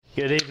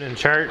Good evening,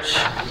 church.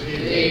 Good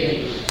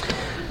evening.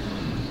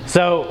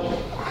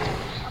 So,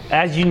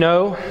 as you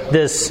know,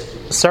 this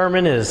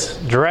sermon is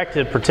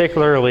directed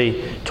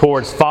particularly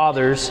towards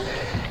fathers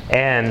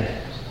and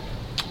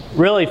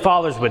really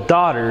fathers with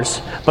daughters,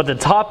 but the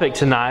topic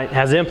tonight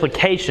has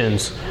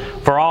implications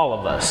for all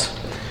of us.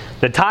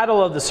 The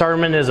title of the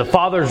sermon is A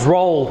Father's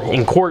Role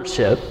in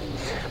Courtship,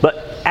 but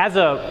as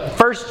a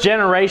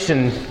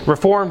first-generation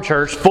Reformed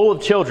church full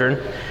of children,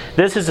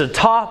 this is a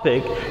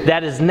topic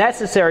that is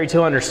necessary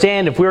to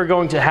understand if we're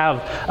going to have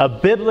a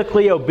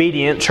biblically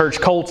obedient church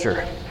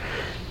culture.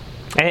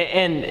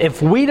 And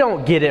if we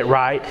don't get it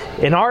right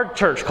in our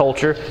church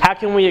culture, how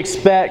can we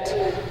expect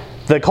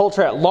the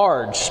culture at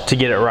large to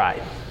get it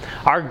right?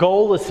 Our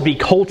goal is to be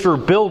culture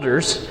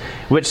builders,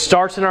 which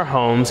starts in our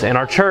homes and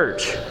our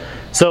church.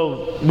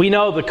 So we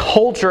know the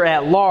culture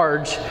at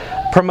large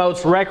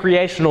promotes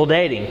recreational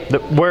dating,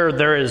 where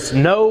there is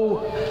no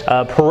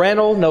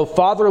parental, no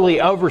fatherly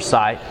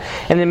oversight.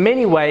 And in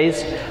many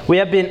ways, we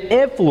have been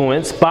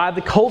influenced by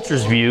the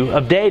culture's view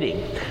of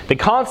dating. The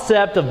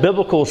concept of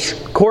biblical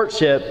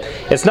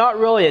courtship is not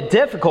really a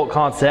difficult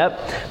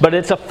concept, but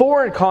it's a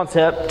foreign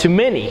concept to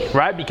many,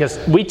 right? Because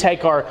we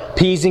take our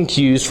P's and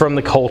Q's from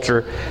the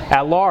culture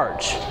at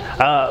large.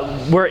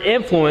 We're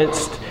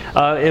influenced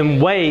in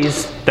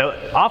ways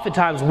that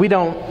oftentimes we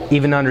don't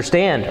even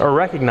understand or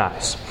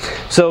recognize.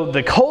 So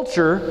the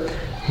culture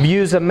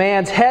views a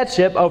man's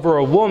headship over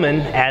a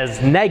woman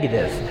as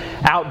negative,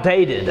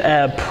 outdated,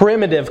 a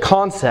primitive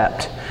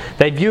concept.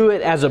 They view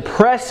it as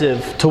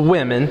oppressive to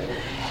women,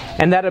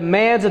 and that a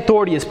man's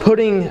authority is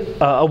putting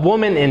a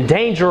woman in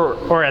danger,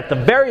 or at the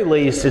very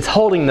least, it's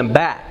holding them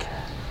back.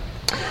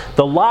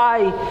 The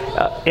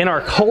lie in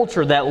our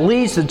culture that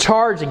leads the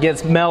charge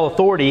against male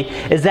authority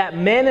is that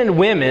men and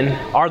women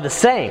are the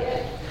same.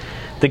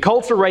 The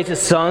culture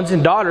raises sons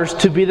and daughters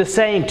to be the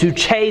same, to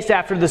chase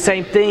after the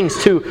same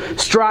things, to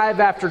strive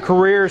after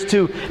careers,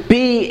 to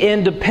be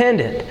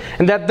independent.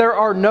 And that there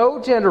are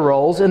no gender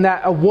roles, and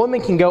that a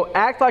woman can go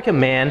act like a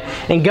man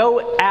and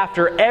go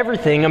after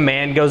everything a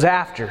man goes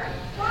after.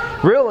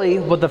 Really,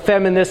 what the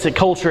feministic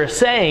culture is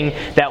saying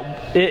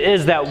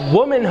is that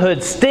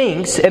womanhood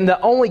stinks and the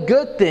only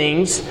good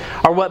things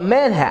are what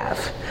men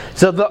have.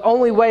 So the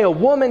only way a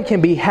woman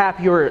can be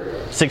happy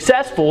or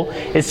successful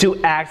is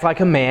to act like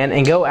a man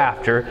and go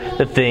after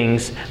the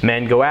things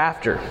men go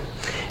after.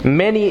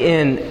 Many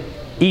in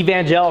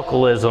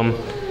evangelicalism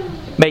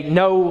make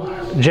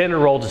no gender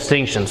role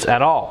distinctions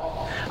at all.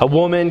 A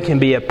woman can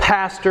be a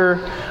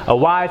pastor. A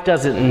wife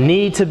doesn't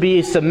need to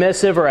be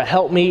submissive or a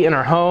helpmeet in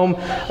her home.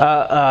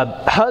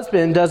 A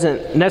husband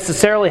doesn't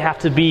necessarily have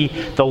to be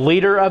the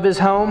leader of his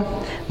home.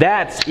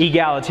 That's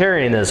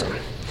egalitarianism.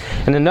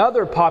 And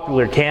another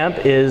popular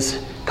camp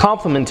is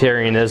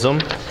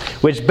complementarianism,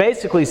 which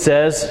basically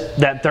says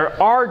that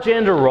there are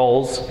gender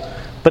roles,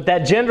 but that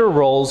gender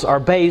roles are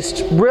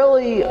based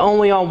really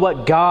only on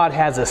what God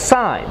has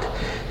assigned.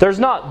 There's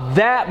not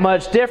that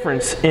much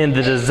difference in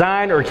the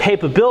design or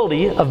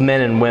capability of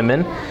men and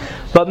women,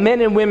 but men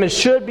and women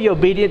should be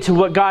obedient to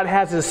what God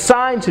has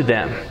assigned to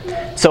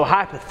them. So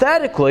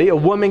hypothetically, a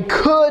woman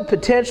could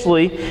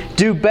potentially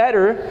do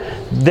better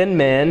than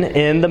men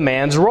in the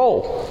man's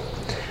role.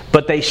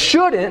 But they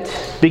shouldn't,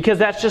 because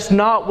that's just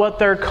not what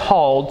they're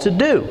called to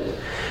do.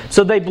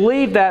 So they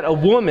believe that a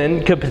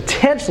woman could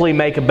potentially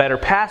make a better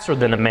pastor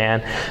than a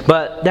man,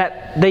 but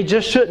that they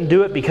just shouldn't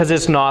do it because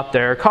it's not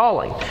their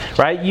calling.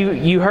 Right?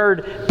 You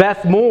heard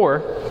Beth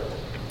Moore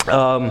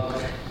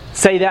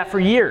say that for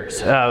years,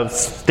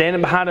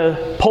 standing behind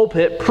a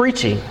pulpit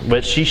preaching,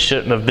 which she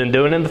shouldn't have been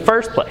doing in the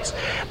first place.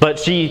 But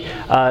she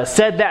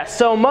said that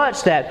so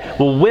much that,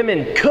 well,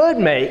 women could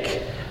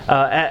make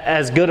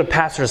as good a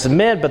pastors as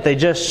men, but they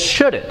just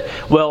shouldn't.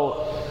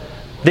 Well,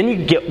 then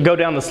you go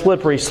down the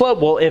slippery slope.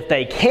 Well, if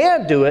they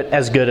can do it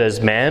as good as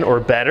men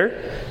or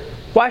better,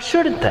 why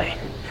shouldn't they?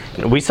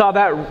 We saw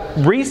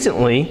that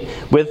recently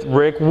with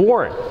Rick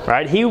Warren,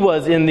 right? He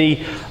was in the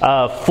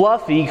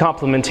fluffy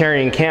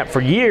complementarian camp for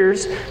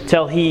years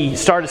till he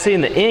started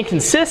seeing the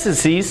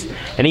inconsistencies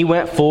and he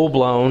went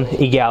full-blown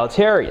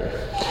egalitarian.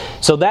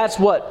 So that's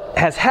what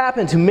has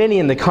happened to many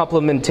in the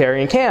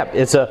complementarian camp.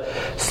 It's a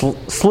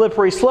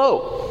slippery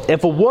slope.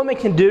 If a woman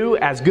can do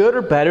as good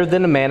or better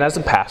than a man as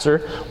a pastor,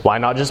 why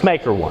not just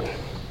make her one?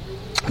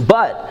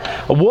 But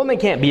a woman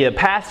can't be a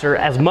pastor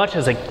as much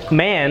as a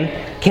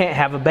man can't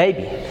have a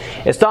baby.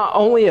 It's not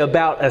only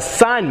about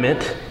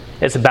assignment,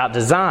 it's about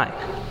design.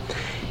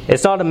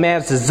 It's not a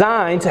man's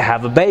design to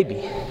have a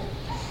baby.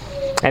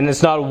 And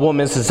it's not a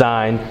woman's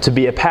design to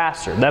be a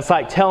pastor. That's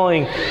like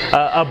telling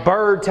a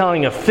bird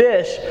telling a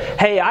fish,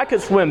 hey, I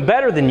could swim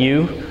better than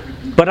you,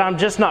 but I'm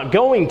just not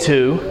going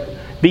to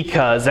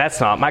because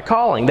that's not my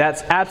calling.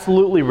 That's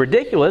absolutely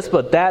ridiculous,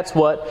 but that's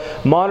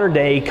what modern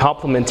day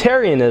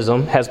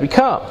complementarianism has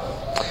become.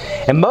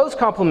 And most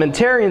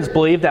complementarians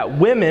believe that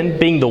women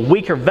being the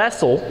weaker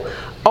vessel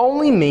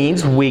only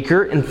means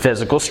weaker in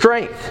physical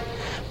strength.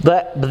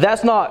 But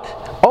that's not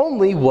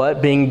only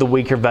what being the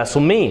weaker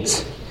vessel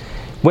means.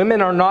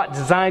 Women are not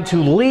designed to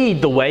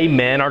lead the way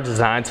men are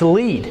designed to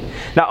lead.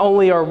 Not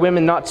only are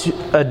women not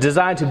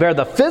designed to bear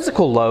the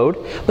physical load,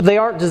 but they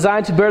aren't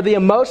designed to bear the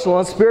emotional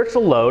and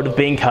spiritual load of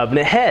being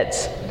covenant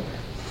heads.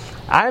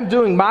 I'm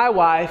doing my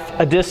wife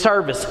a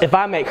disservice if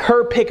I make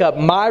her pick up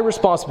my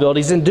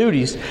responsibilities and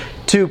duties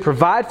to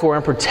provide for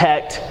and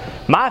protect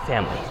my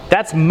family.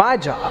 That's my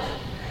job.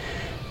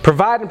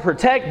 Provide and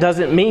protect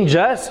doesn't mean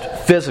just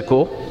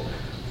physical.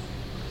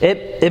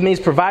 It means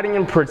providing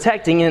and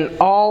protecting in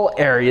all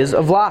areas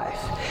of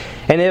life.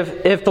 And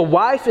if the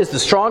wife is the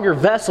stronger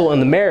vessel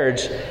in the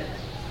marriage,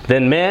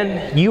 then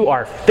men, you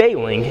are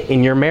failing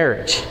in your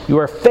marriage. You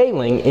are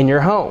failing in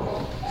your home.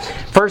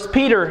 1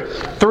 Peter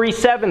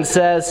 3:7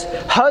 says,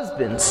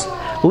 "Husbands,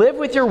 live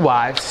with your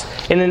wives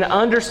in an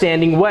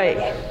understanding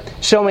way,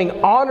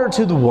 showing honor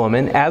to the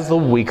woman as the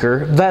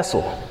weaker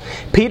vessel."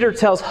 Peter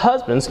tells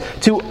husbands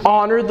to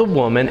honor the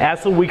woman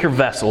as the weaker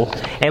vessel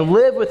and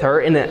live with her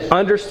in an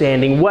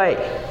understanding way.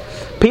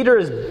 Peter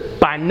is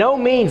by no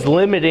means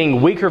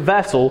limiting weaker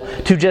vessel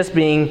to just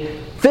being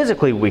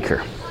physically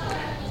weaker.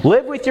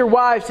 Live with your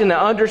wives in an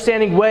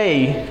understanding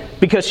way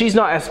because she's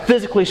not as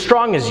physically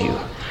strong as you.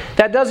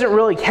 That doesn't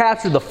really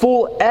capture the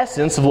full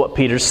essence of what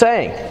Peter's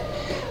saying.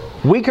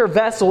 Weaker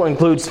vessel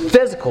includes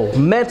physical,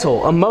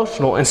 mental,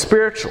 emotional, and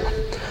spiritual.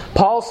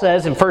 Paul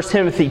says in 1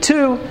 Timothy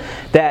 2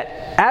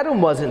 that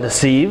Adam wasn't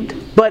deceived,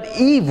 but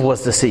Eve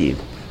was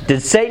deceived.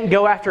 Did Satan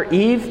go after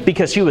Eve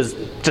because she was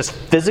just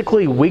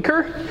physically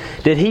weaker?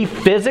 Did he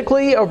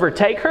physically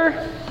overtake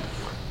her?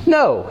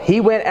 No, he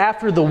went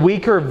after the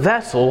weaker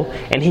vessel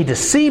and he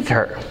deceived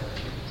her.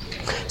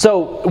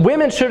 So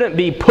women shouldn't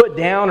be put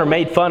down or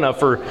made fun of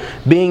for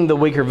being the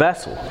weaker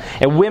vessel.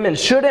 And women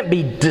shouldn't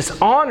be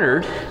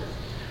dishonored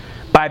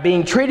by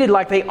being treated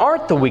like they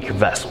aren't the weaker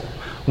vessel.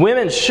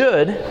 Women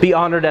should be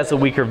honored as the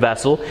weaker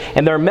vessel,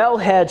 and their male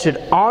head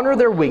should honor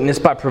their weakness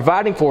by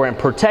providing for and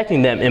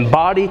protecting them in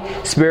body,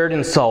 spirit,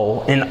 and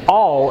soul in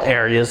all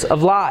areas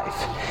of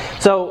life.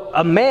 So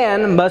a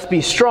man must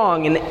be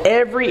strong in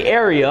every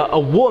area a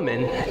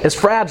woman is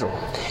fragile.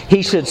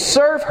 He should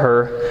serve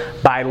her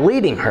by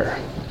leading her.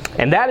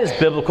 And that is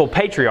biblical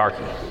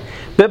patriarchy.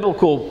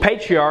 Biblical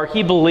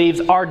patriarchy believes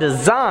our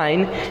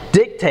design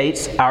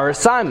dictates our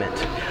assignment.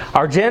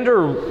 Our gender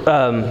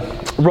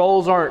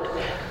roles aren't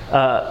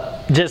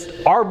just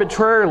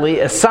arbitrarily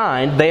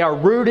assigned. They are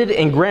rooted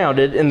and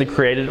grounded in the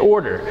created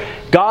order.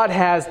 God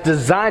has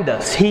designed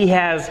us. He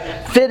has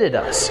fitted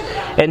us.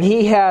 And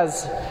He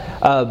has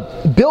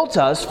built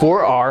us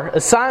for our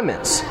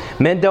assignments.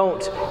 Men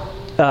don't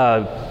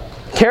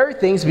carry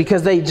things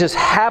because they just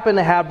happen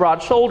to have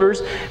broad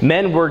shoulders.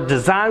 Men were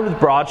designed with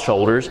broad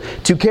shoulders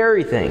to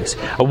carry things.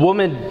 A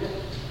woman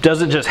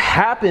doesn't just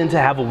happen to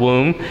have a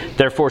womb,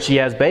 therefore she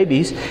has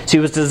babies. She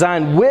was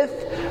designed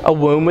with a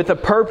womb with a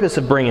purpose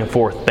of bringing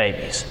forth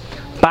babies.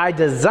 By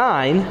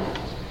design,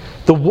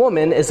 the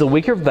woman is the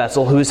weaker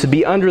vessel who is to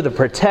be under the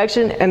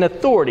protection and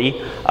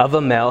authority of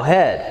a male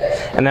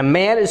head. And a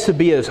man is to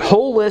be a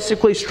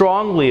holistically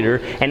strong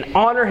leader and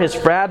honor his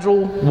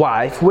fragile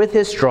wife with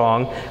his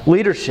strong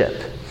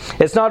leadership.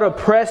 It's not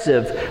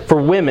oppressive for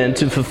women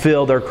to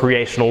fulfill their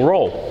creational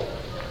role.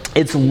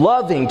 It's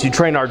loving to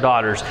train our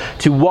daughters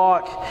to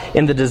walk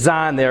in the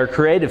design they are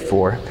created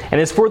for,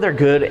 and it's for their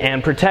good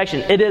and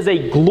protection. It is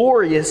a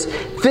glorious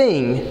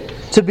thing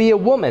to be a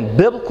woman.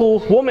 Biblical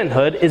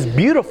womanhood is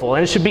beautiful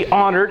and it should be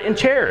honored and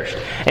cherished.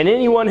 And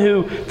anyone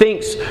who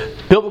thinks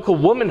biblical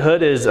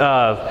womanhood is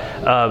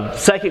a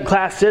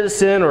second-class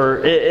citizen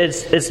or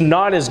it's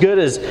not as good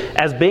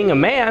as being a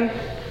man,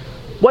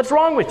 what's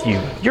wrong with you?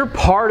 You're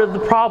part of the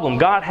problem.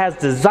 God has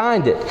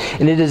designed it,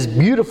 and it is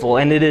beautiful,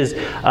 and it is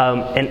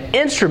an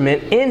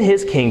instrument in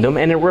His kingdom,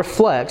 and it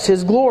reflects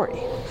His glory.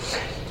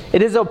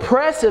 It is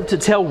oppressive to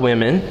tell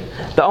women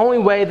the only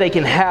way they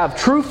can have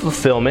true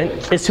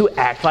fulfillment is to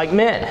act like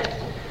men.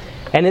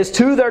 And it's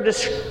to their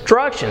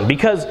destruction,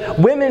 because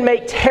women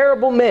make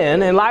terrible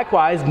men, and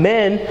likewise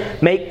men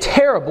make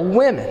terrible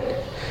women.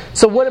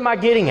 So what am I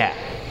getting at?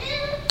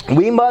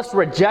 We must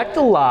reject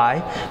the lie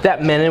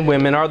that men and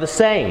women are the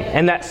same,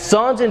 and that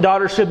sons and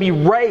daughters should be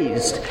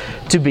raised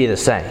to be the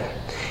same.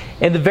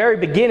 In the very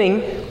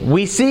beginning,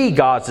 we see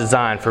God's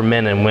design for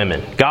men and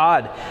women.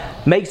 God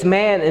makes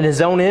man in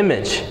His own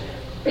image,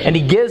 and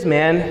He gives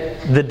man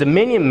the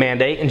dominion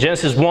mandate in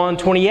Genesis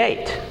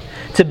 1:28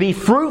 to be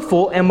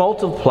fruitful and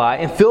multiply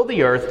and fill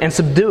the earth and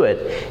subdue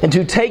it, and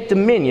to take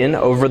dominion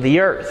over the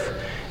earth.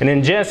 And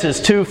in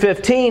Genesis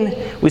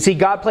 2:15, we see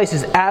God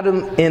places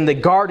Adam in the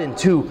garden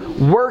to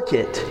work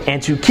it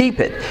and to keep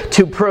it,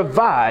 to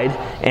provide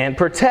and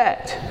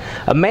protect.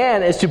 A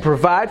man is to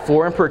provide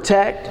for and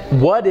protect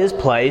what is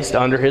placed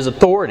under his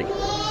authority.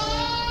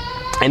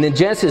 And in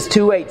Genesis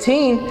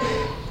 2:18,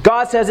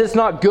 God says it's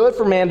not good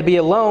for man to be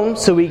alone,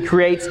 so He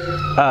creates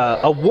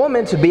a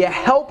woman to be a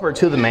helper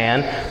to the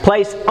man,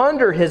 placed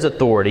under his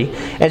authority,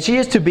 and she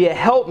is to be a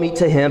helpmeet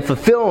to him,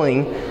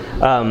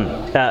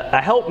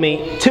 a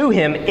helpmeet to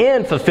him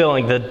in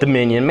fulfilling the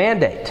dominion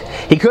mandate.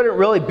 He couldn't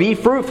really be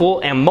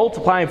fruitful and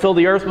multiply and fill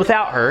the earth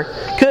without her,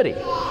 could he?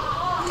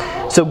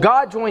 So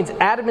God joins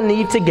Adam and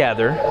Eve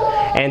together,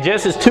 and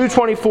Genesis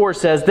 2:24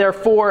 says,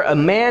 "Therefore a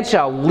man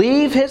shall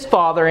leave his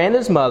father and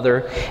his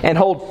mother, and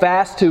hold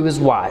fast to his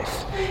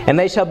wife, and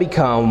they shall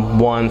become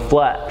one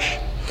flesh."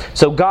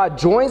 So God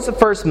joins the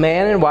first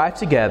man and wife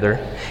together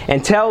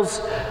and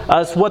tells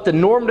us what the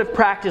normative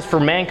practice for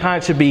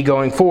mankind should be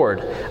going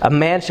forward. A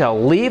man shall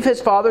leave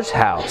his father's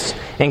house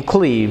and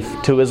cleave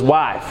to his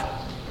wife.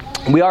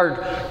 We are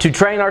to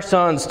train our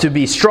sons to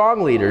be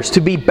strong leaders,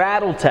 to be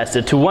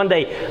battle-tested, to one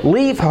day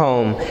leave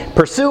home,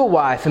 pursue a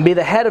wife, and be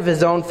the head of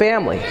his own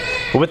family.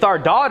 With our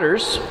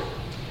daughters,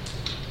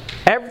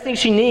 everything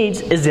she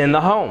needs is in the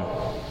home.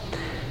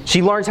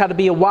 She learns how to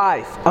be a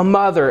wife, a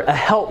mother, a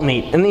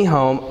helpmeet in the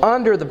home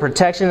under the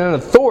protection and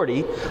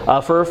authority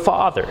of her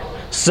father.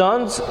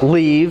 Sons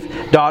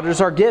leave, daughters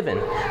are given.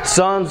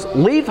 Sons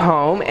leave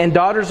home, and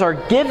daughters are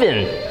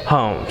given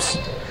homes.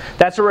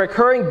 That's a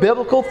recurring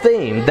biblical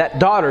theme, that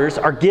daughters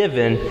are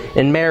given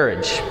in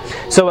marriage.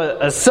 So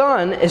a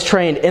son is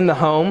trained in the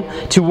home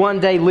to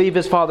one day leave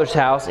his father's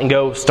house and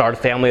go start a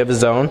family of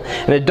his own.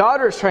 And a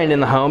daughter is trained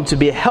in the home to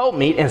be a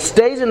helpmeet and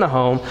stays in the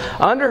home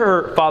under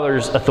her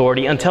father's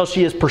authority until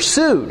she is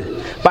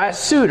pursued by a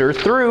suitor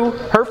through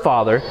her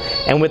father.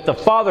 And with the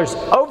father's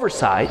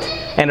oversight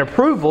and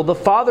approval, the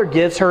father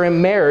gives her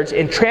in marriage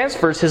and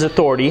transfers his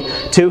authority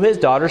to his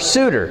daughter's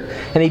suitor.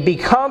 And he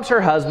becomes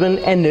her husband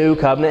and new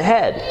covenant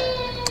head.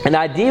 And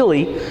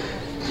ideally,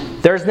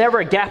 there's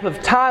never a gap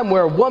of time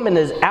where a woman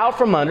is out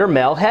from under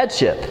male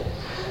headship.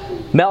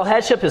 Male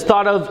headship is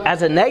thought of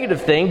as a negative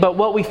thing, but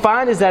what we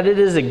find is that it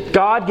is a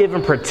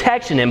God-given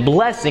protection and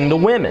blessing to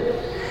women.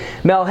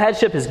 Male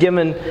headship is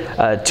given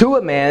to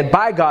a man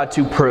by God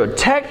to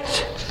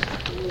protect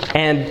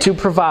and to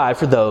provide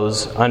for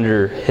those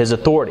under his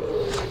authority.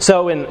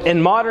 So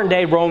in modern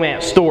day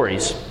romance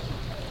stories,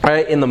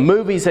 right, in the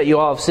movies that you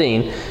all have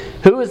seen,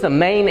 who is the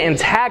main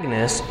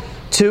antagonist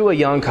to a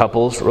young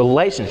couple's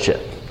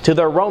relationship, to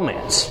their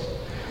romance?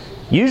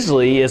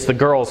 Usually it's the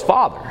girl's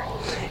father.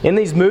 In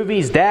these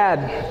movies,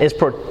 dad is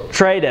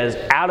portrayed as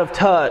out of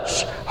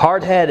touch,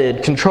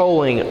 hard-headed,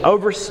 controlling,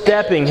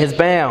 overstepping his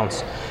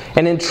bounds,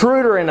 an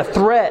intruder and a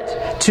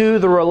threat to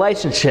the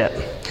relationship.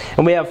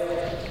 And we have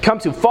come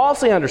to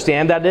falsely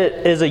understand that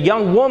it is a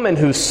young woman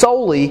who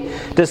solely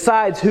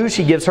decides who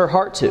she gives her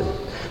heart to.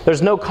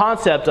 There's no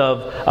concept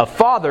of a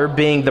father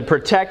being the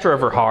protector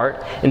of her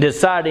heart and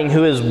deciding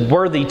who is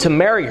worthy to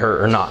marry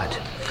her or not.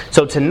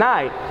 So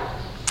tonight,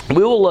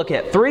 we will look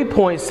at 3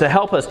 points to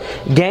help us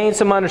gain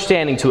some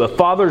understanding to a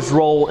father's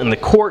role in the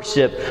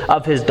courtship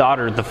of his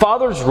daughter, the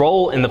father's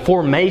role in the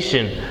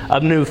formation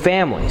of new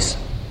families.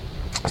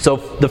 So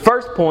the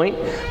first point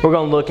we're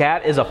going to look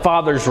at is a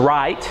father's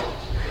right.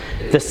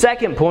 The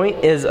second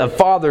point is a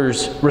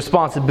father's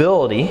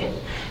responsibility.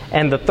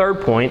 And the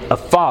third point, a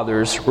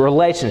father's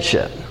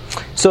relationship.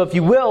 So if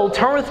you will,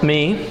 turn with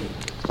me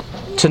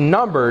to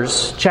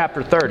Numbers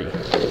chapter 30.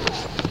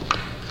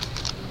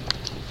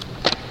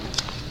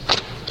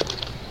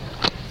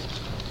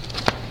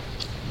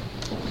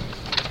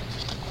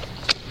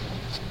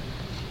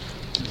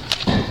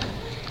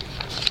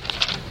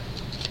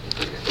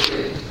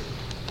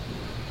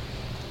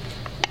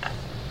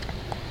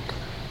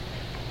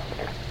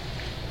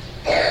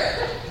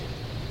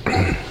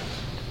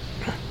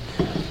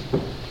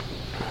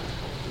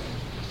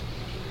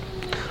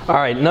 All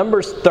right,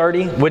 Numbers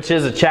 30, which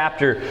is a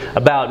chapter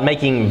about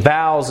making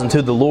vows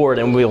unto the Lord,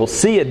 and we will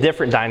see a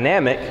different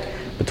dynamic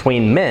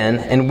between men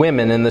and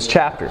women in this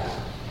chapter.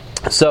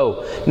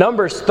 So,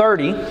 Numbers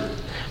 30,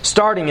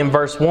 starting in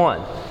verse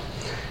 1.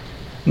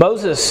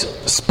 Moses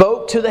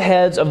spoke to the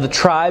heads of the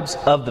tribes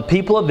of the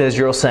people of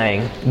Israel,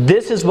 saying,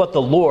 "This is what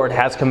the Lord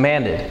has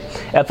commanded.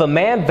 If a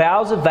man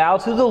vows a vow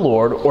to the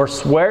Lord, or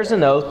swears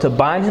an oath to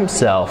bind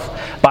himself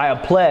by a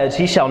pledge,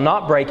 he shall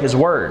not break his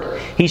word.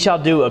 He shall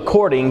do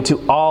according to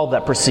all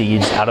that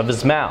proceeds out of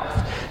his mouth."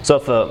 So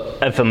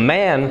if a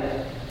man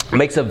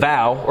makes a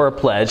vow or a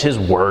pledge, his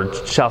word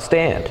shall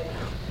stand.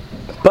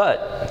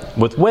 But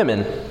with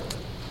women,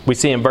 we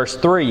see in verse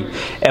 3,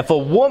 if a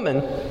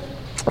woman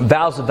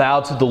vows a vow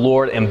to the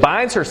Lord and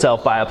binds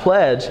herself by a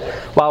pledge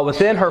while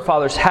within her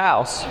father's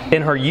house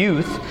in her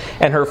youth,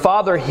 and her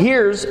father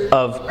hears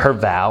of her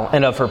vow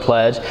and of her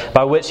pledge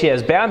by which she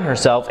has bound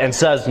herself and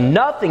says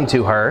nothing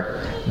to her,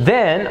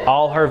 then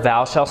all her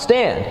vows shall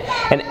stand,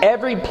 and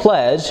every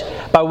pledge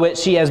by which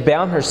she has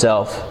bound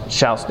herself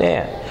shall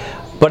stand.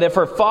 But if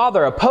her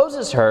father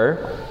opposes her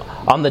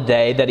on the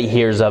day that he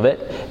hears of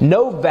it,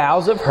 no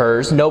vows of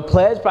hers, no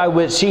pledge by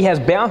which she has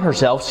bound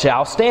herself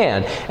shall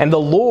stand, and the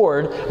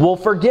Lord will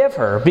forgive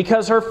her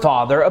because her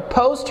father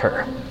opposed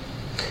her.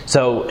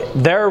 So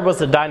there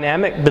was a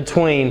dynamic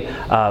between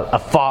a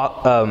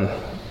father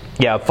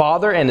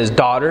and his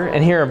daughter,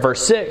 and here in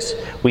verse 6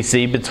 we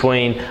see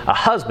between a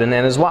husband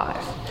and his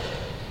wife.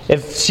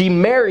 If she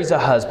marries a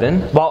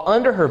husband while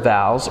under her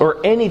vows,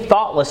 or any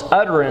thoughtless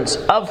utterance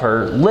of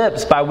her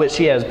lips by which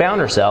she has bound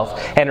herself,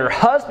 and her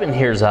husband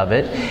hears of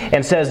it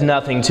and says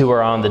nothing to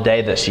her on the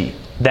day that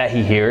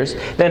he hears,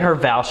 then her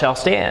vow shall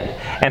stand,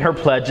 and her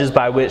pledges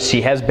by which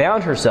she has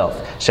bound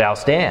herself shall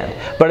stand.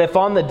 But if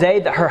on the day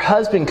that her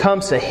husband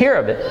comes to hear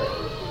of it,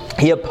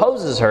 he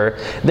opposes her,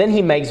 then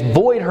he makes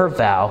void her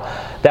vow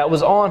that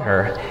was on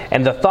her,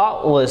 and the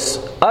thoughtless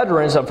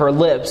utterance of her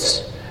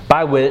lips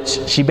by which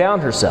she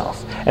bound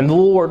herself, and the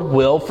Lord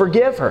will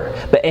forgive her.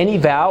 But any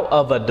vow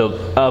of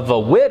a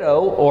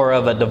widow or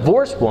of a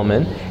divorced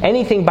woman,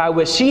 anything by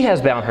which she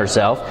has bound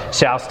herself,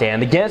 shall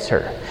stand against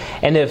her.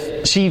 And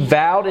if she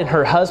vowed in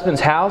her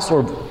husband's house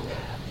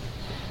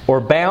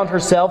or bound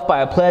herself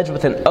by a pledge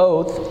with an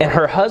oath, and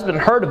her husband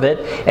heard of it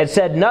and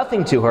said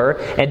nothing to her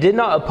and did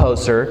not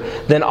oppose her,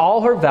 then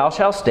all her vow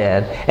shall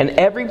stand, and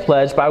every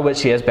pledge by which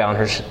she has bound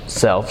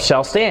herself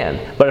shall stand.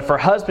 But if her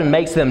husband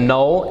makes them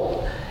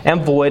null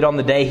and void on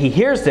the day he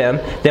hears them,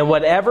 then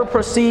whatever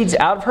proceeds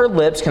out of her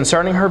lips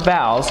concerning her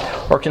vows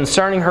or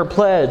concerning her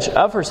pledge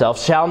of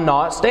herself shall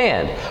not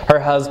stand.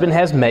 Her husband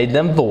has made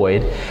them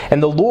void,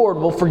 and the Lord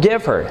will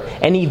forgive her.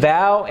 Any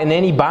vow and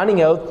any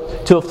binding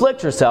oath to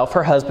afflict herself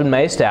her husband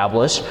may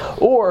establish,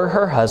 or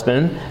her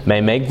husband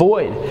may make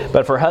void. But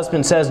if her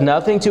husband says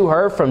nothing to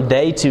her from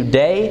day to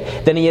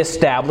day, then he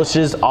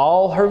establishes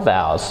all her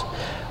vows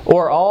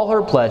or all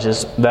her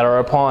pledges that are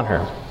upon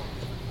her.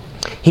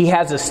 He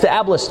has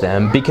established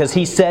them because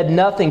he said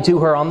nothing to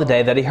her on the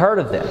day that he heard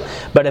of them.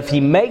 But if he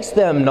makes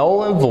them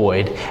null and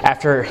void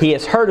after he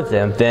has heard of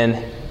them,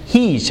 then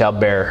he shall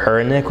bear her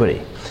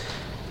iniquity.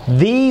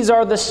 These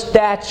are the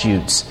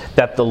statutes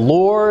that the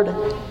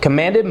Lord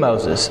commanded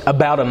Moses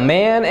about a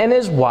man and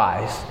his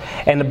wife,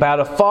 and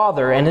about a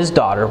father and his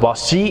daughter, while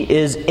she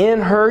is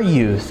in her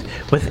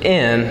youth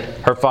within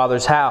her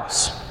father's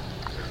house.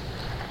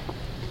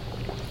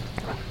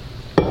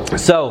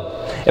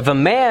 So, if a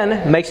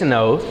man makes an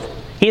oath,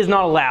 he is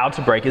not allowed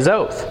to break his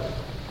oath.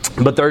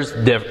 But there's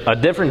a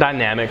different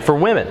dynamic for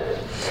women.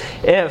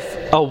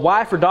 If a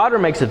wife or daughter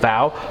makes a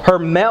vow, her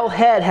male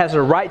head has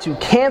a right to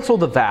cancel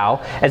the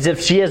vow as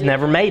if she has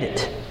never made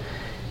it.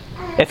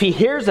 If he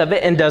hears of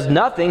it and does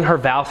nothing, her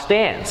vow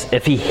stands.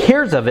 If he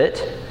hears of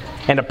it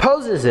and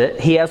opposes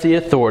it, he has the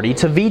authority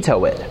to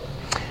veto it.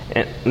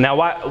 Now,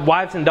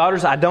 wives and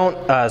daughters, I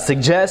don't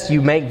suggest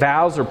you make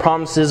vows or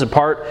promises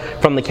apart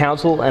from the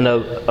counsel and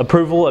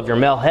approval of your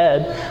male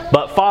head.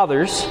 But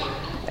fathers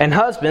and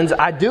husbands,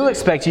 I do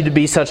expect you to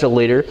be such a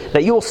leader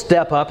that you will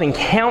step up and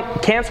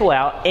cancel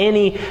out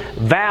any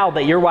vow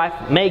that your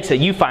wife makes that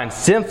you find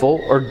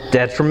sinful or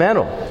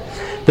detrimental.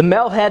 The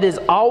male head is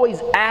always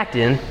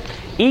acting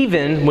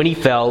even when he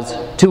fails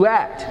to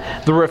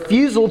act. The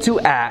refusal to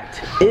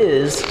act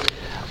is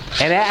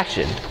an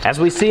action.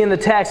 As we see in the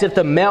text, if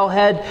the male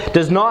head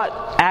does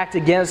not act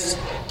against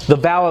the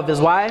vow of his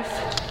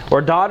wife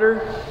or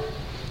daughter,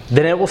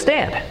 then it will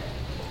stand.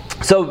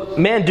 So,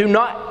 men, do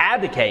not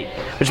abdicate,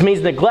 which means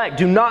neglect.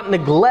 Do not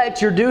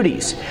neglect your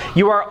duties.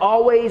 You are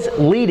always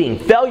leading.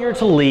 Failure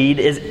to lead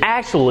is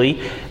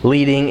actually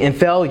leading in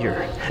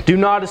failure. Do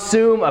not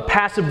assume a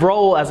passive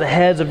role as the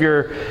heads of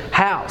your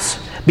house.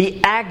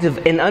 Be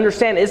active and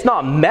understand it's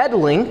not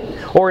meddling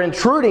or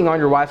intruding on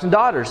your wives and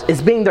daughters.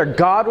 It's being their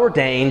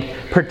God-ordained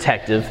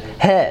protective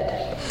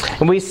head.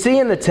 And we see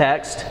in the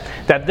text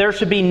that there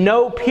should be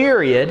no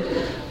period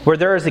where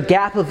there is a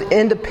gap of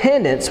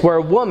independence where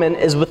a woman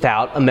is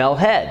without a male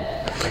head.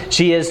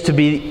 She is to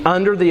be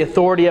under the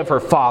authority of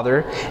her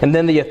father, and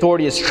then the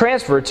authority is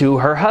transferred to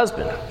her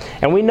husband.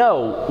 And we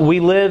know we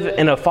live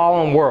in a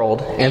fallen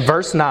world, and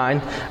verse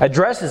 9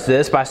 addresses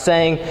this by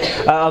saying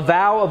a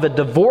vow of a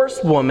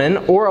divorced woman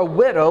or a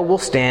widow will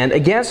stand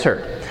against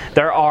her.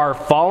 There are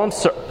fallen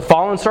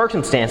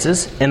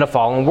circumstances in a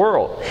fallen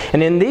world.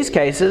 And in these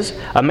cases,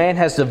 a man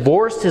has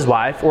divorced his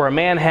wife or a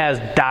man has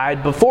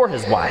died before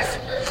his wife.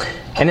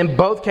 And in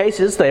both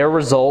cases, they are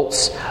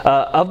results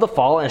of the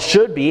fall and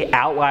should be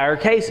outlier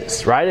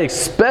cases, right?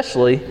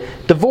 Especially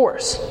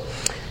divorce.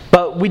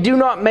 But we do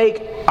not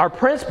make our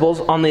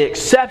principles on the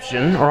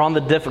exception or on the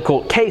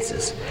difficult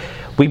cases.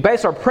 We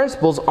base our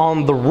principles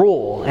on the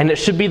rule, and it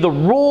should be the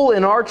rule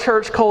in our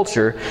church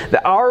culture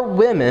that our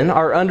women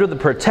are under the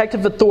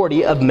protective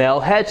authority of male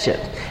headship.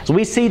 So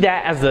we see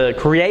that as the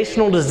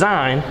creational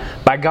design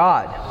by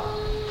God.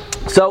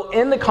 So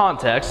in the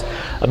context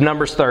of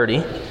Numbers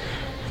 30,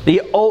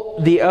 the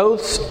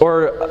oaths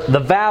or the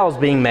vows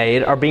being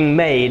made are being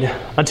made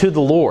unto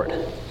the Lord.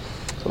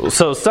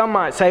 So some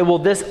might say, well,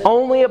 this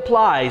only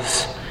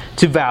applies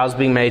to vows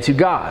being made to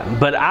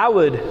God. But I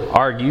would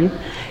argue,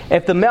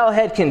 if the male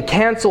head can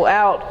cancel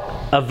out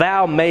a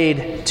vow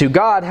made to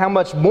God, how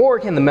much more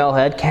can the male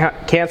head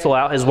cancel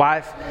out his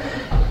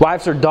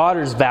wife's or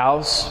daughter's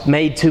vows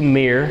made to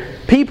mere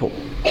people?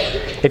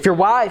 If your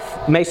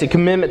wife makes a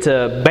commitment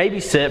to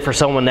babysit for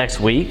someone next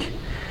week,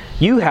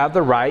 you have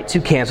the right to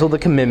cancel the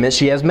commitment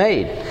she has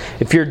made.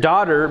 If your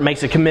daughter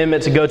makes a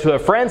commitment to go to a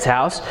friend's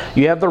house,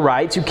 you have the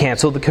right to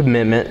cancel the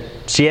commitment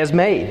she has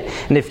made.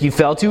 And if you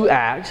fail to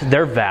act,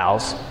 their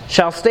vows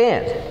shall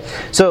stand.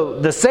 So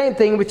the same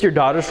thing with your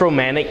daughter's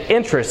romantic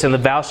interest in the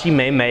vows she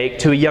may make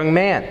to a young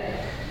man.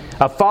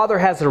 A father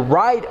has a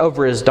right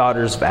over his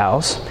daughter's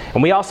vows,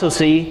 and we also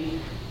see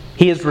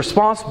he is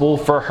responsible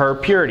for her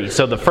purity.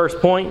 So the first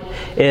point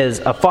is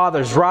a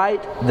father's right.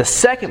 The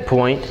second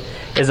point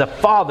is a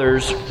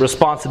father's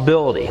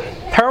responsibility.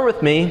 Turn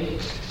with me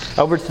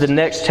over to the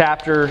next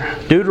chapter,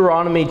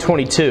 Deuteronomy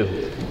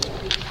 22.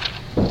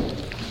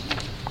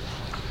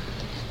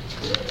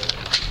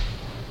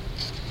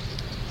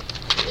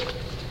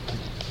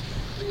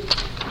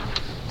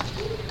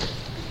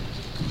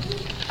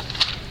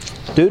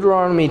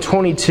 Deuteronomy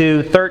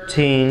 22,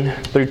 13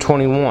 through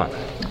 21.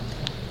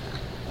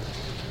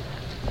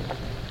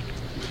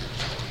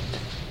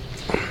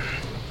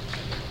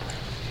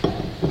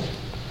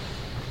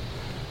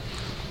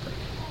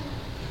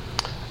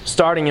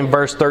 Starting in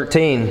verse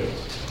 13.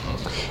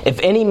 If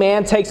any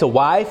man takes a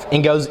wife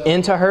and goes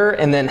into her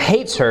and then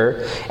hates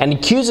her and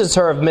accuses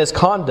her of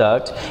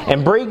misconduct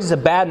and brings a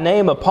bad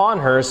name upon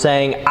her,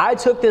 saying, I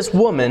took this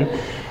woman,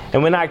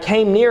 and when I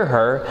came near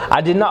her,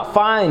 I did not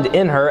find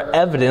in her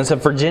evidence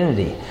of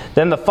virginity.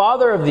 Then the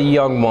father of the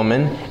young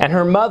woman and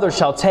her mother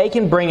shall take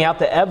and bring out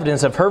the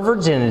evidence of her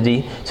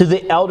virginity to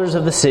the elders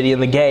of the city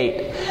in the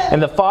gate.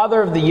 And the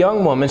father of the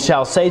young woman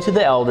shall say to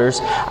the elders,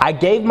 I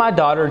gave my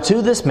daughter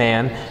to this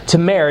man to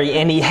marry,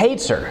 and he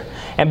hates her.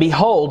 And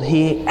behold,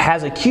 he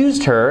has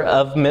accused her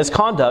of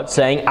misconduct,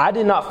 saying, I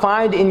did not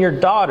find in your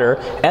daughter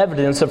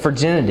evidence of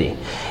virginity.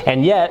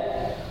 And yet,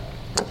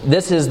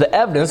 this is the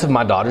evidence of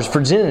my daughter's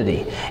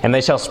virginity. And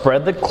they shall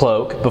spread the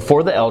cloak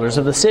before the elders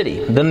of the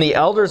city. Then the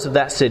elders of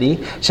that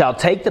city shall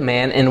take the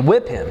man and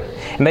whip him.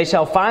 And they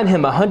shall find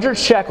him 100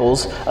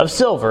 shekels of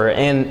silver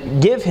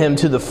and give them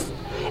to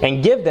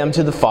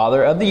the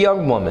father of the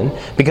young woman,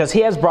 because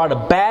he has brought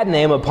a bad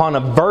name upon a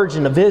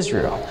virgin of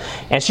Israel.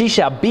 And she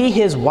shall be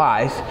his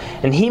wife,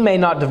 and he may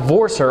not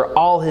divorce her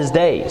all his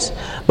days.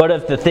 But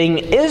if the thing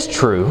is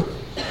true,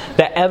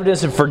 that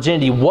evidence of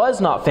virginity was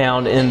not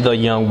found in the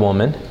young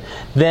woman,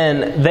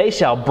 then they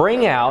shall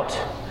bring out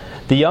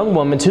the young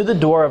woman to the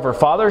door of her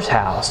father's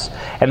house,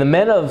 and the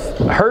men of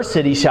her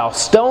city shall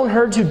stone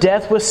her to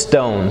death with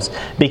stones,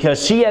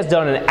 because she has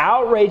done an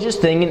outrageous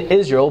thing in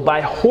Israel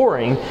by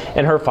whoring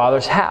in her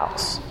father's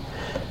house.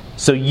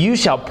 So you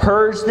shall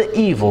purge the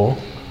evil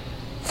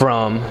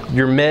from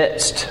your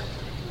midst.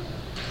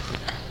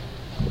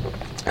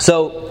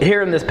 So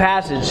here in this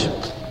passage,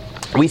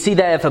 we see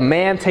that if a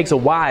man takes a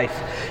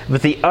wife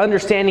with the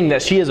understanding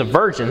that she is a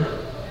virgin,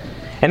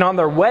 and on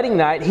their wedding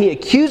night he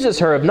accuses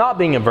her of not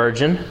being a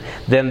virgin,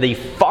 then the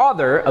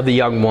father of the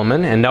young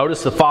woman, and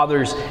notice the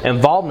father's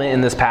involvement in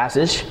this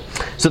passage,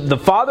 so the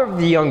father of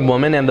the young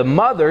woman and the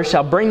mother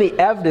shall bring the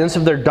evidence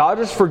of their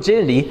daughter's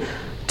virginity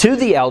to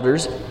the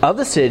elders of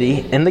the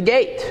city in the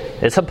gate.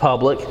 It's a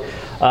public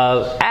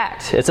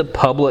act. It's a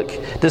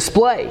public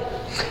display.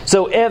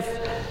 So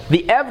if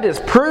the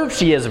evidence proves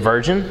she is a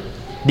virgin,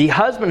 the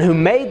husband who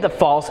made the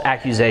false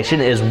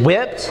accusation is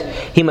whipped.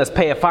 He must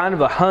pay a fine of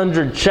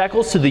 100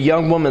 shekels to the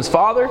young woman's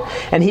father,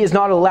 and he is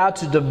not allowed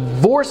to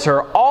divorce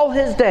her all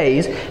his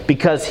days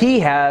because he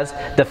has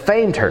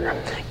defamed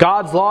her.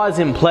 God's law is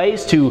in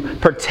place to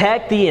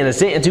protect the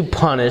innocent and to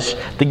punish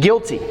the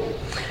guilty.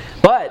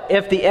 But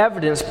if the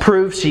evidence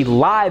proves she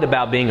lied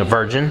about being a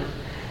virgin,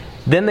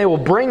 then they will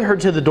bring her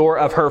to the door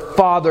of her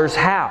father's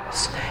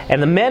house,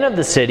 and the men of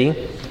the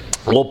city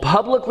will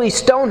publicly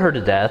stone her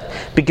to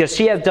death because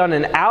she has done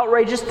an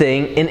outrageous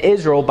thing in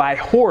Israel by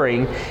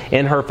whoring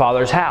in her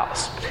father's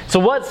house.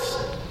 So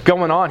what's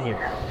going on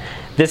here?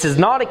 This is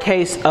not a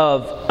case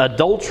of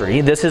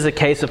adultery. This is a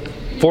case of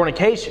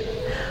fornication.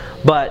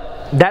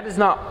 But that is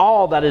not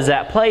all that is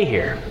at play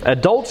here.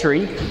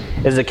 Adultery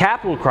is a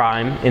capital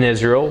crime in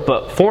Israel,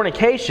 but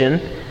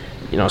fornication,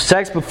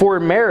 sex before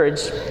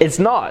marriage, it's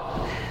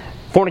not.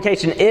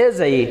 Fornication is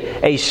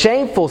a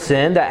shameful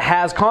sin that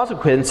has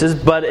consequences,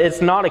 but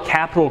it's not a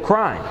capital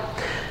crime.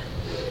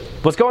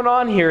 What's going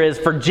on here is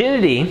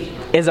virginity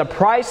is a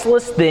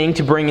priceless thing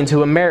to bring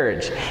into a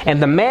marriage.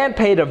 And the man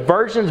paid a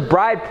virgin's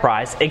bride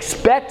price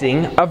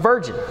expecting a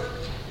virgin.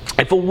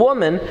 If a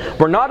woman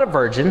were not a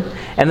virgin,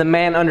 and the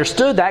man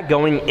understood that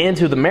going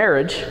into the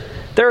marriage,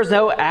 there is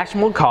no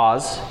actionable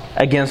cause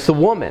against the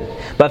woman.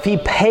 But if he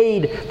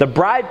paid the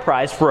bride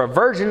price for a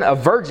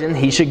virgin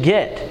he should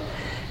get.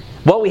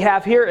 What we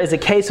have here is a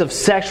case of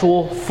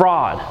sexual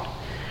fraud.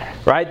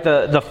 Right?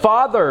 The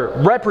father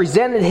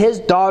represented his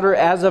daughter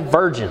as a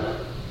virgin.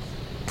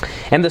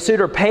 And the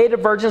suitor paid a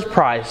virgin's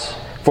price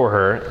for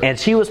her, and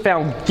she was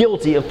found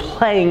guilty of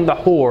playing the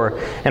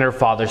whore in her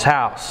father's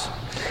house.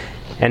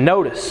 And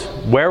notice,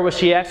 where was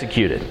she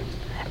executed?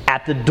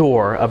 At the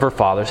door of her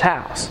father's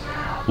house.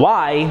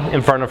 Why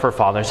in front of her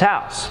father's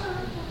house?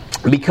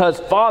 Because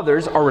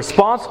fathers are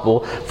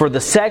responsible for the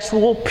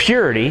sexual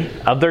purity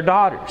of their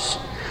daughters.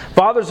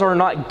 Fathers are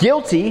not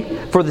guilty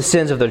for the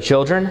sins of their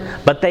children,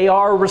 but they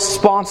are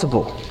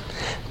responsible.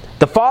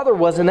 The father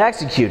wasn't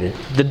executed.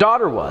 The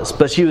daughter was,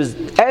 but she was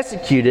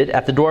executed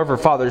at the door of her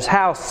father's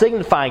house,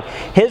 signifying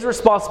his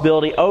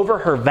responsibility over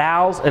her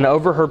vows and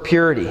over her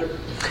purity.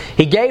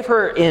 He gave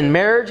her in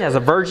marriage as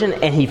a virgin,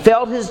 and he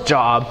failed his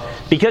job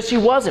because she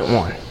wasn't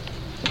one.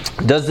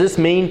 Does this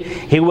mean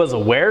he was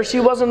aware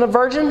she wasn't a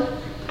virgin?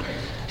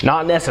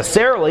 Not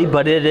necessarily,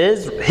 but it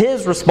is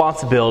his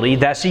responsibility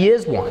that she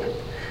is one.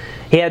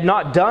 He had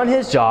not done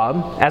his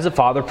job as a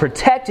father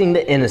protecting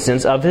the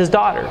innocence of his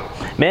daughter.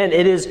 Man,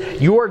 it is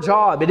your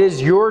job, it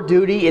is your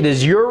duty, it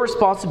is your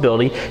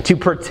responsibility to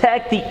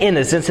protect the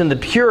innocence and the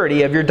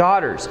purity of your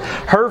daughters.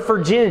 Her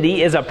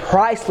virginity is a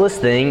priceless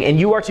thing, and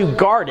you are to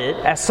guard it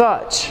as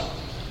such.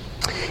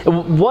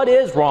 What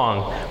is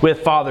wrong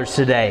with fathers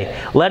today?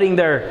 Letting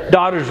their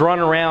daughters run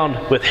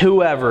around with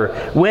whoever,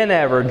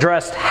 whenever,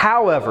 dressed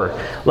however.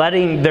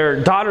 Letting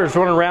their daughters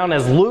run around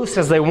as loose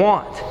as they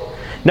want.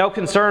 No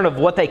concern of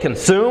what they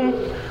consume,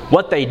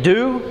 what they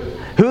do,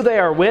 who they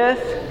are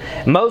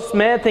with. Most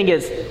men think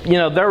it's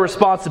their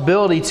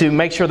responsibility to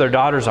make sure their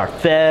daughters are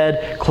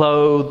fed,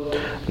 clothed,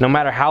 no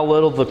matter how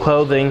little the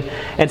clothing,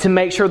 and to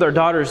make sure their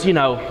daughters,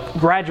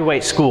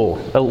 graduate school,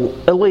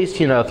 at least,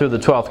 through the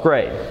 12th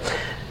grade.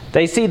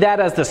 They see that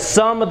as the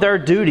sum of their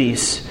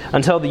duties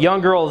until the young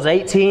girl is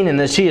 18 and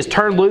then she is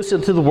turned loose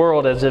into the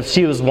world as if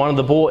she was one of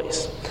the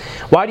boys.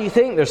 Why do you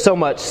think there's so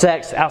much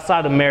sex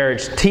outside of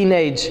marriage,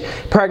 teenage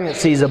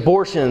pregnancies,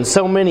 abortions,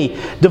 so many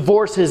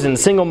divorces in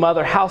single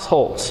mother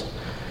households?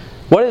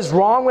 What is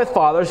wrong with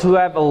fathers who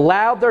have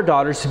allowed their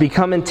daughters to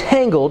become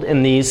entangled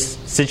in these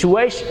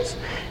situations?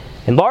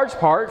 In large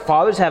part,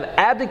 fathers have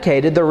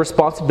abdicated their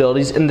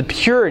responsibilities in the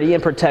purity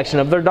and protection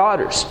of their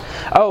daughters.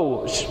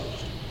 Oh,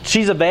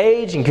 she's of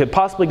age and could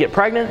possibly get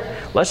pregnant.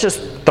 Let's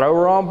just throw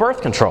her on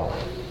birth control.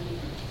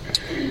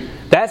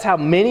 That's how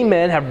many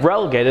men have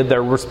relegated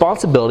their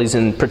responsibilities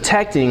in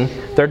protecting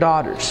their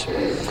daughters.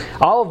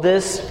 All of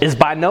this is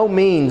by no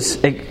means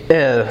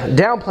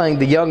downplaying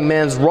the young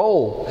men's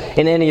role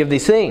in any of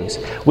these things.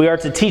 We are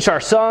to teach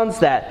our sons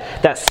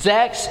that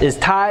sex is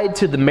tied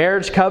to the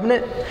marriage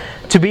covenant,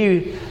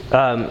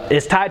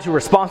 it's tied to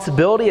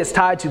responsibility, it's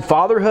tied to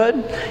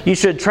fatherhood. You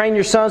should train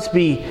your sons to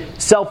be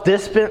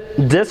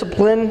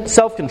self-disciplined,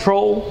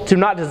 self-control, to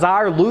not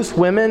desire loose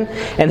women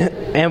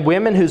and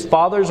women whose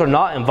fathers are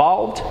not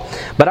involved.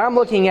 But I'm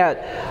looking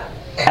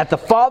at the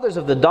fathers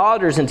of the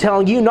daughters and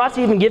telling you not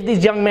to even give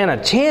these young men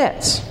a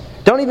chance.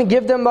 Don't even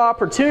give them the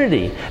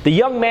opportunity. The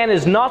young man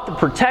is not the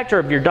protector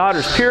of your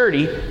daughter's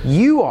purity.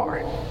 You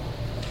are.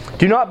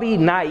 Do not be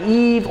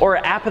naive or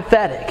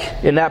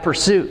apathetic in that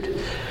pursuit.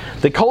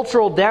 The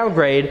cultural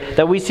downgrade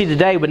that we see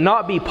today would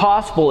not be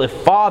possible if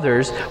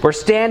fathers were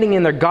standing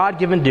in their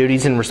God-given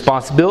duties and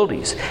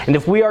responsibilities. And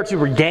if we are to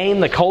regain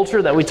the culture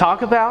that we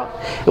talk about,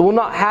 it will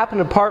not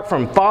happen apart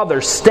from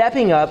fathers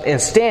stepping up and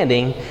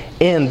standing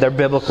in their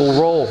biblical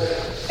role.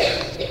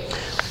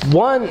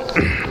 One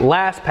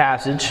last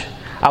passage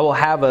I will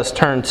have us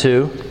turn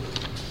to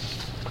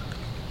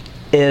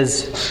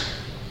is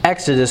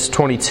Exodus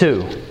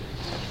 22.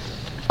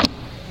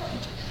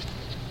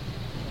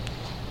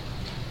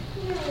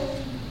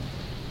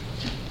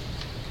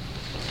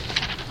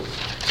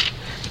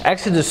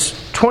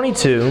 Exodus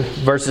 22,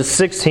 verses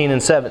 16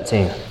 and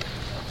 17.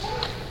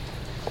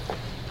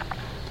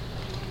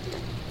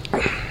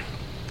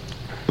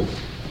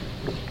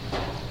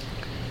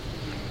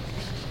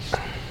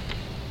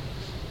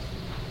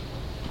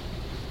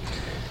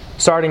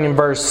 Starting in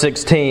verse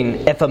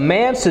 16. If a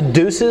man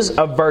seduces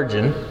a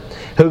virgin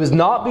who is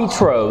not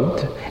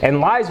betrothed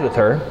and lies with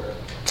her,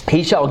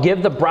 he shall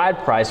give the bride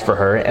price for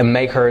her and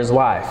make her his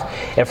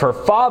wife. If her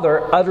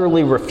father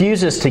utterly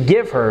refuses to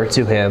give her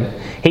to him,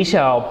 he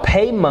shall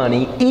pay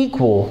money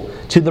equal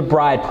to the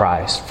bride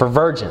price for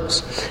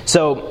virgins.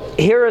 So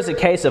here is a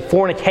case of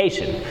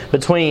fornication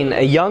between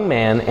a young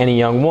man and a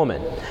young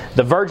woman.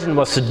 The virgin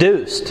was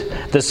seduced.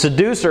 The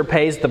seducer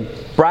pays the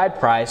bride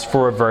price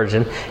for a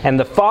virgin, and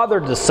the father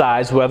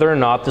decides whether or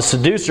not the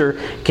seducer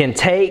can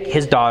take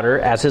his daughter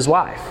as his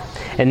wife.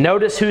 And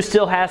notice who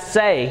still has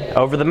say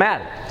over the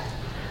matter.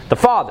 The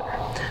father.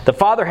 The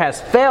father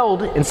has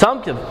failed in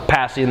some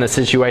capacity in this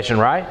situation,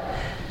 right?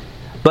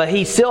 But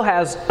he still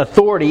has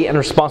authority and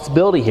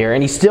responsibility here,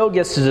 and he still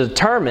gets to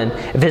determine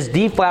if his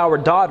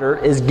deflowered daughter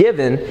is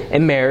given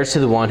in marriage to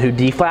the one who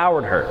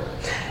deflowered her.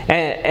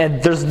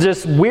 And there's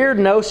this weird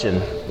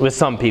notion with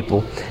some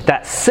people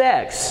that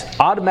sex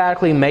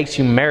automatically makes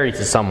you married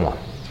to someone,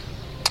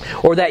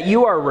 or that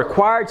you are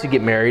required to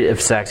get married if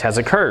sex has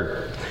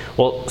occurred.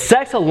 Well,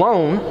 sex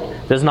alone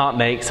does not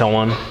make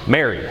someone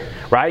married.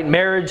 Right?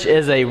 Marriage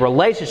is a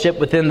relationship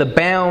within the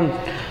bounds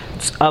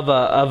of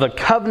a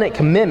covenant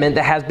commitment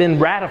that has been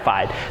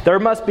ratified. There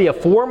must be a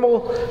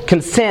formal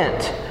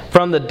consent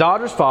from the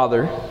daughter's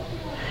father.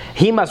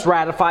 He must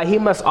ratify, he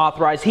must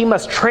authorize, he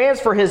must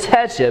transfer his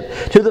headship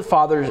to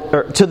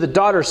the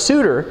daughter's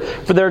suitor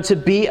for there to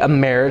be a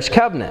marriage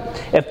covenant.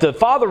 If the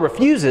father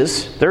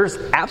refuses, there's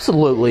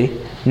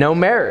absolutely no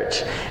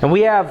marriage. And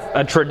we have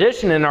a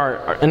tradition in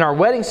our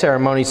wedding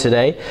ceremonies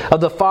today of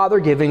the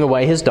father giving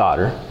away his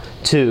daughter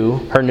to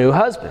her new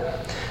husband.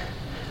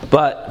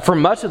 But for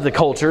much of the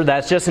culture,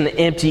 that's just an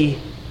empty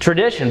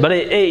tradition. But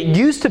it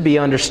used to be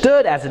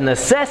understood as a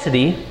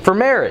necessity for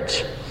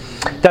marriage.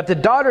 That the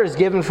daughter is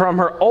given from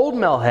her old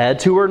male head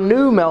to her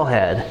new male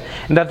head,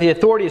 and that the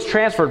authority is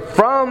transferred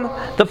from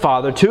the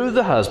father to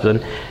the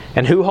husband.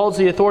 And who holds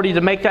the authority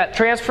to make that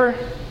transfer?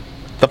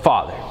 The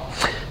father.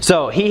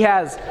 So he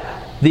has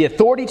the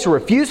authority to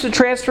refuse the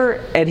transfer,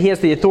 and he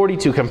has the authority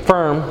to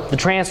confirm the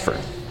transfer.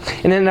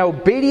 In an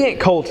obedient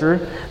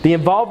culture, the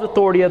involved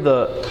authority of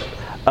the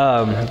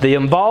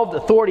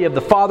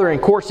father in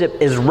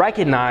courtship is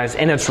recognized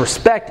and it's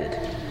respected.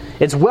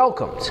 It's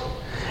welcomed.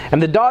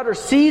 And the daughter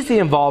sees the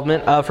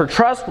involvement of her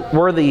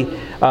trustworthy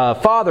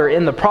father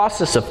in the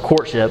process of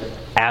courtship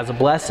as a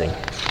blessing.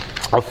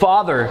 A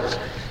father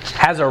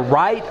has a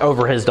right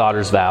over his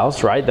daughter's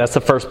vows, right? That's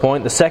the first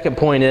point. The second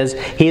point is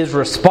he is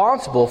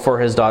responsible for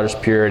his daughter's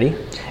purity.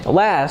 And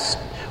last,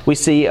 we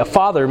see a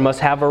father must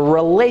have a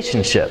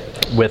relationship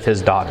with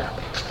his daughter.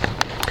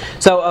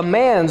 So a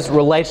man's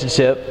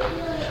relationship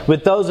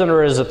with those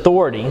under his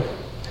authority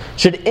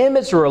should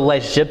image the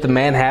relationship the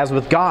man has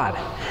with God.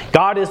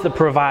 God is the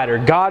provider.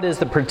 God is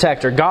the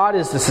protector. God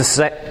is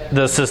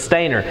the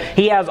sustainer.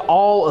 He has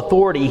all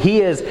authority. He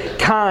is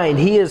kind.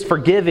 He is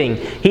forgiving.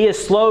 He is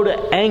slow to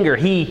anger.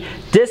 He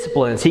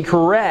disciplines. He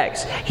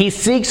corrects. He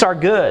seeks our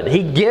good.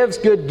 He gives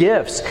good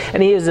gifts.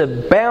 And He is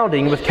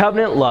abounding with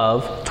covenant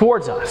love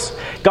towards us.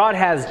 God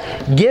has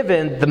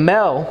given the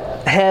male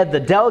head the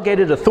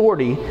delegated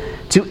authority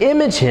to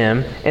image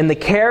him in the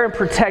care and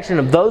protection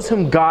of those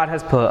whom God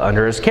has put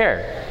under His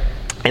care.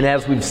 And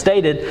as we've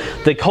stated,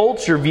 the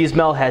culture views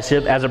male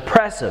headship as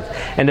oppressive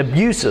and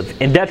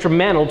abusive and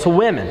detrimental to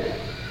women.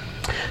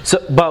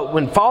 But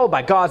when followed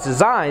by God's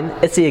design,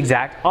 it's the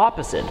exact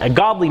opposite. A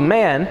godly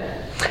man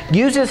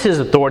uses his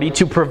authority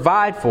to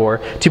provide for,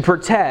 to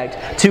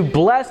protect, to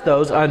bless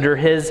those under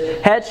his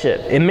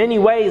headship. In many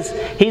ways,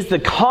 he's the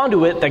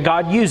conduit that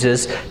God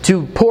uses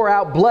to pour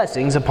out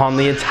blessings upon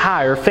the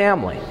entire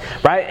family.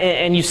 Right?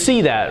 And you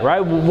see that,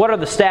 right? What are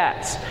the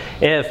stats?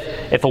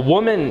 If a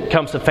woman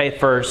comes to faith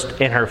first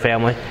in her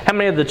family, how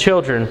many of the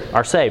children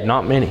are saved?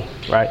 Not many,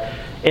 right?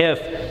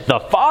 If the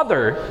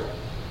father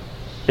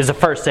is the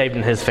first saved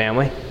in his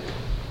family,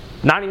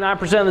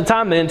 99% of the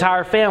time the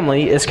entire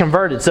family is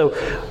converted. So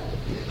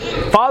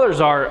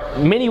fathers are,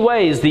 in many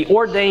ways, the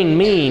ordained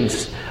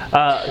means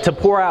to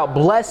pour out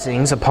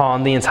blessings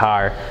upon the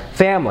entire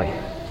family.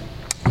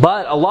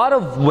 But a lot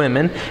of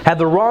women have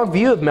the wrong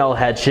view of male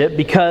headship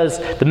because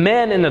the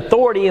men in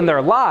authority in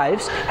their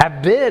lives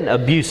have been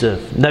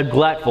abusive,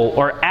 neglectful,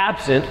 or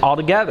absent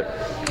altogether.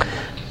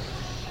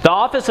 The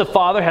office of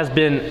father has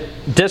been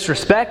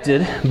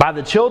disrespected by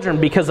the children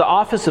because the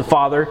office of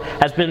father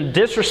has been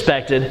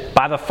disrespected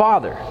by the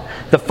father.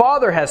 The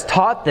father has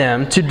taught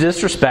them to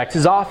disrespect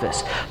his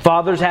office.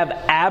 Fathers have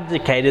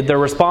abdicated their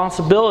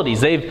responsibilities.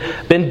 They've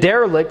been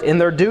derelict in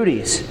their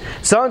duties.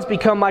 Sons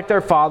become like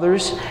their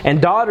fathers, and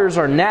daughters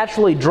are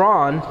naturally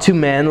drawn to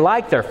men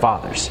like their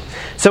fathers.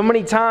 So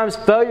many times,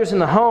 failures in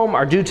the home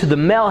are due to the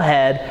male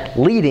head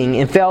leading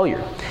in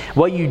failure.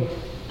 What you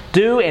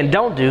do and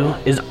don't do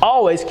is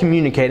always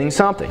communicating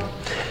something.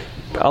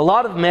 A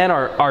lot of men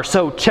are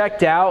so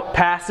checked out,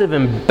 passive,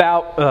 and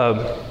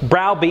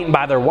browbeaten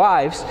by their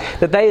wives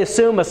that they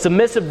assume a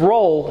submissive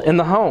role in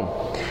the home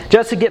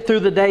just to get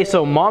through the day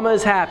so mama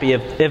is happy.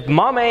 If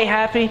mama ain't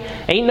happy,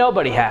 ain't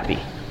nobody happy.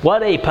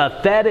 What a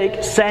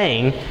pathetic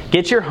saying,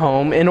 get your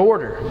home in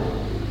order.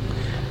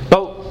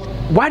 But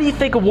why do you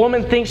think a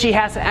woman thinks she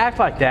has to act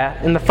like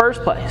that in the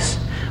first place?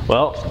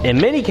 Well, in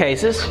many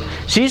cases,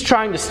 she's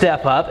trying to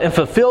step up and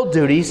fulfill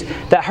duties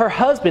that her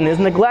husband is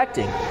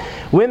neglecting.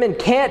 Women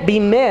can't be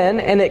men,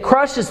 and it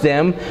crushes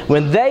them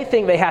when they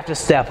think they have to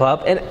step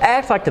up and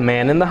act like the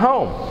man in the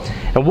home.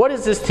 And what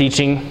is this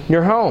teaching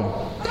your home?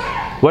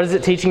 What is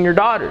it teaching your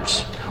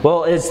daughters?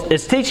 Well,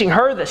 it's teaching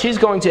her that she's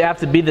going to have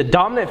to be the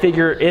dominant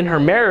figure in her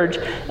marriage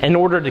in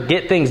order to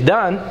get things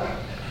done.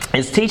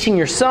 It's teaching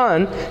your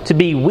son to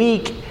be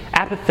weak,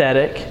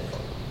 apathetic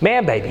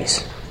man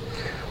babies.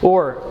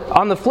 Or,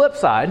 on the flip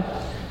side,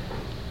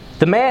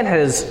 the man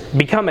has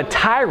become a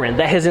tyrant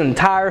that his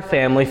entire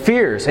family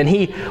fears, and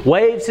he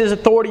waves his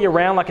authority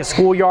around like a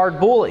schoolyard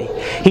bully.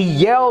 He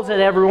yells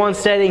at everyone,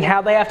 stating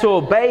how they have to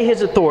obey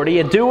his authority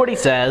and do what he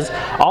says,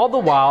 all the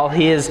while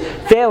he is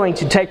failing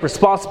to take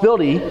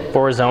responsibility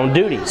for his own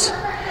duties.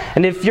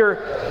 And if you're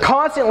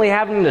constantly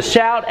having to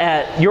shout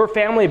at your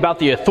family about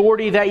the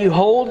authority that you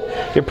hold,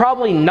 you're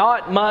probably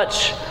not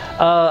much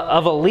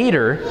of a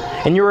leader,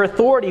 and your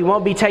authority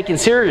won't be taken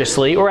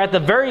seriously, or at the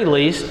very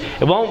least,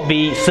 it won't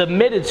be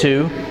submitted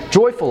to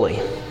joyfully.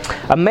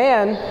 A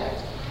man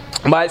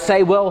might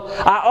say, well,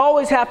 I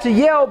always have to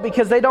yell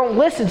because they don't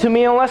listen to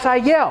me unless I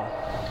yell.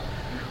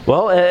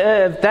 Well,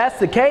 if that's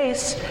the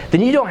case,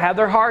 then you don't have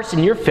their hearts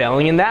and you're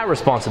failing in that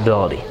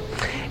responsibility.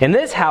 In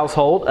this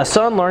household, a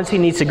son learns he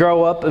needs to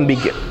grow up and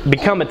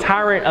become a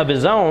tyrant of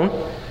his own,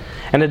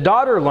 and a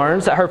daughter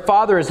learns that her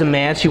father is a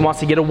man she wants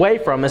to get away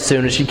from as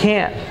soon as she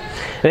can.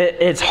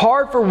 It's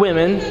hard for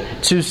women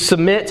to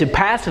submit to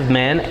passive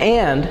men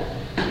and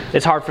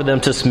it's hard for them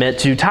to submit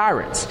to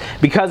tyrants.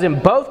 Because in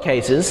both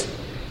cases,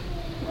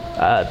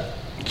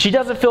 she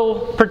doesn't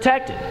feel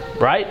protected,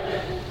 right?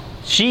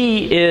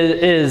 She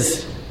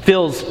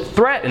feels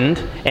threatened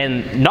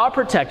and not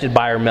protected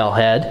by her male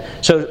head,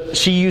 so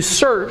she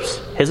usurps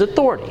his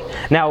authority.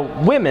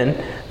 Now,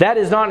 women, that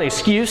is not an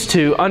excuse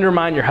to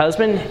undermine your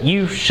husband.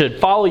 You should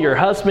follow your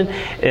husband,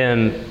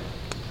 and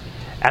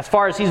as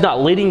far as he's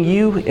not leading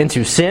you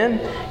into sin,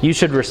 you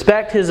should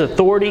respect his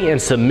authority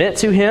and submit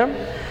to him.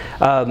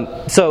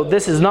 So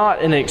this is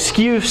not an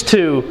excuse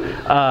to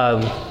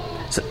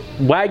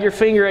wag your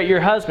finger at your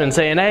husband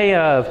saying, hey,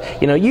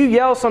 you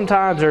yell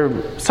sometimes,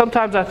 or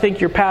sometimes I think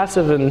you're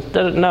passive, and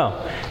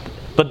no.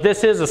 But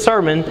this is a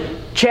sermon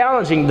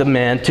challenging the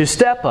men to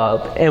step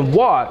up and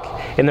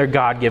walk in their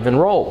God-given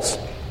roles.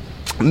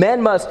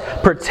 Men must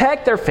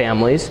protect their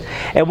families,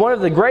 and one of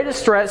the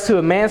greatest threats to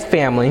a man's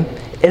family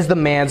is the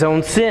man's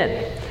own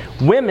sin.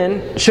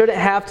 Women shouldn't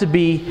have to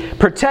be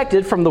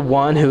protected from the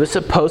one who is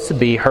supposed to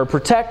be her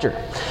protector.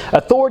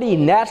 Authority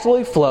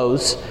naturally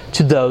flows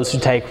to those who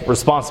take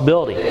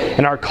responsibility.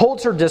 And our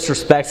culture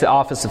disrespects the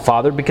office of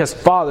father because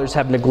fathers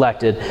have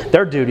neglected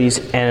their duties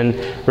and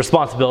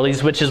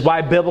responsibilities, which is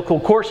why biblical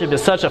courtship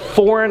is such a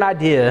foreign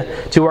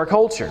idea to our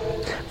culture.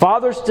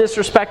 Fathers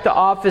disrespect the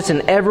office,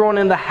 and everyone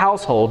in the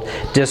household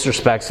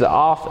disrespects the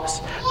office.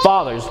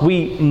 Fathers,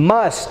 we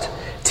must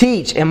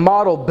teach and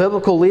model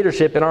biblical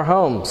leadership in our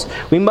homes.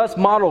 We must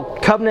model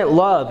covenant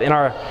love in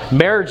our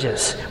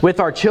marriages,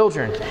 with our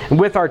children, and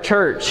with our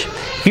church.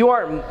 If you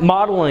aren't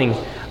modeling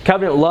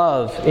covenant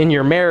love in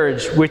your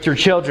marriage, with your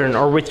children,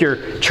 or with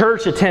your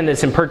church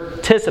attendance and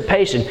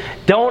participation,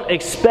 don't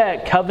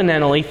expect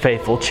covenantally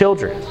faithful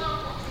children.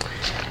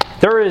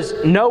 There is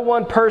no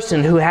one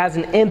person who has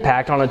an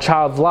impact on a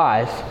child's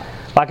life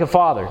like a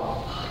father.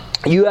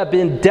 You have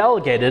been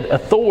delegated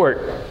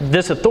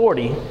this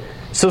authority,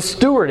 so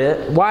steward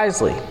it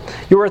wisely.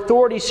 Your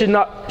authority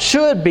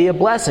should be a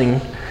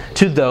blessing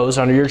to those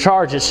under your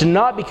charge. It should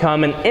not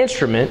become an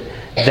instrument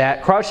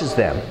that crushes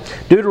them.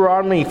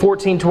 Deuteronomy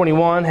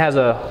 14:21 has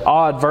an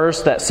odd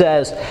verse that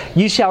says,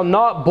 "You shall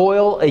not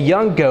boil a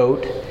young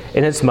goat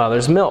in its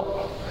mother's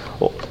milk."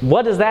 Well,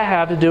 what does that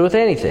have to do with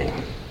anything?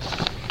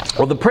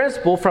 Well, the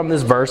principle from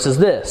this verse is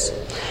this: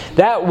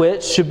 that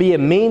which should be a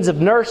means of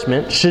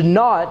nourishment should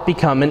not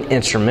become an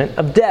instrument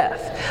of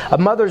death. A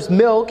mother's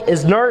milk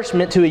is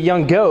nourishment to a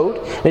young goat,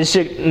 and it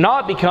should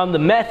not become the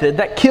method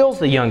that kills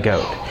the young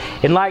goat.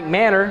 In like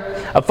manner,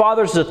 a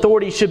father's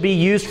authority should be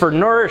used for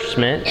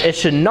nourishment. It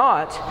should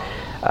not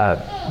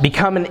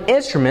become an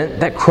instrument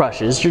that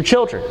crushes your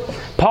children.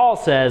 Paul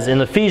says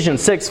in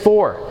Ephesians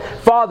 6:4,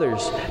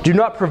 "Fathers, do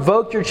not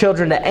provoke your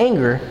children to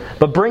anger,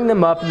 but bring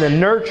them up in the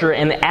nurture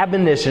and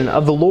admonition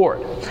of the Lord."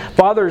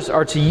 Fathers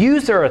are to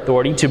use their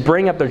authority to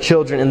bring up their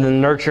children in the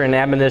nurture and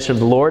admonition of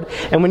the Lord.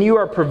 And when you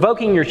are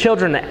provoking your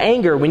children to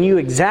anger, when you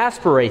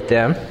exasperate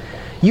them,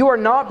 you are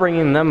not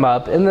bringing them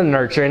up in the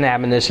nurture and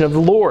admonition of the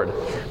Lord.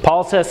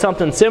 Paul says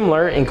something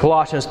similar in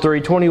Colossians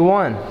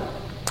 3:21.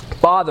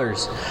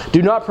 "Fathers,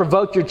 do not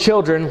provoke your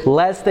children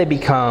lest they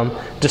become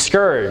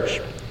discouraged."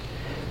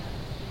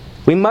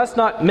 We must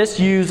not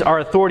misuse our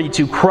authority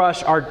to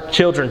crush our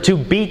children, to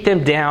beat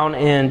them down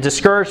in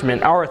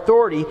discouragement. Our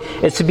authority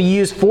is to be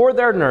used for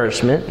their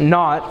nourishment,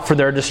 not for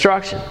their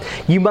destruction.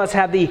 You must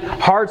have the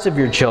hearts of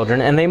your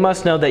children, and they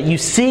must know that you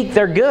seek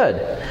their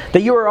good,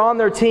 that you are on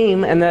their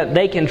team, and that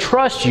they can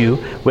trust you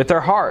with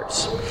their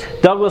hearts.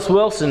 Douglas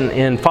Wilson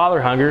in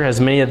Father Hunger, as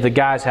many of the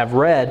guys have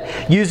read,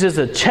 uses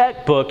a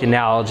checkbook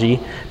analogy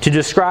to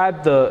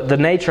describe the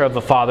nature of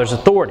a father's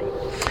authority.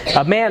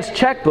 A man's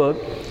checkbook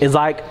is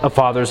like a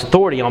father's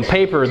authority. On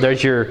paper,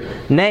 there's your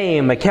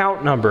name,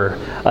 account number,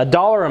 a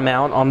dollar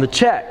amount on the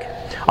check.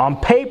 On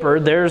paper,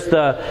 there's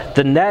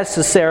the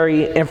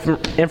necessary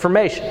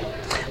information.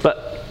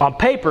 But on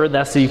paper,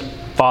 that's the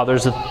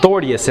father's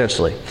authority,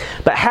 essentially.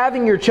 But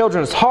having your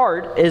children's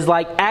heart is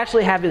like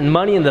actually having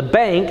money in the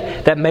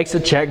bank that makes the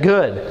check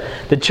good.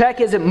 The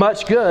check isn't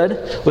much good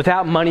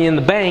without money in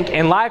the bank,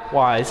 and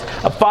likewise,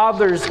 a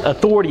father's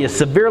authority is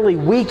severely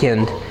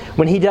weakened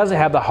when he doesn't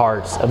have the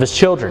hearts of his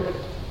children.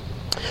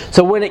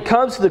 So when it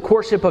comes to the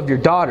courtship of your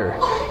daughter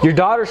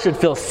should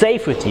feel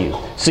safe with you,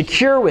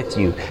 secure with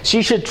you.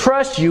 She should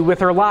trust you with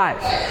her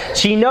life.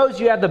 She knows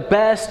you have the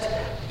best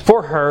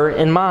for her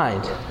in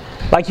mind,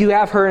 like you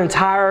have her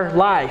entire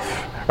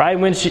life, right?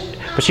 When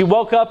she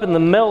woke up in the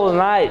middle of the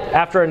night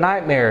after a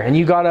nightmare and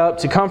you got up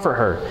to comfort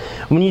her.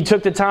 When you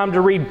took the time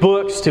to read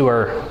books to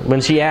her when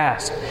she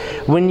asked.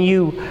 When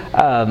you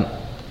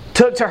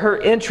took to her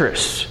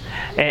interests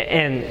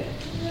and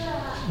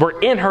were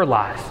in her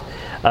life.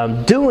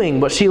 Doing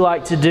what she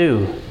liked to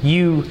do.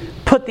 You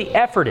put the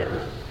effort in.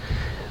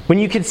 When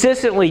you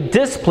consistently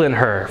disciplined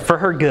her for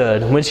her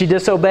good, when she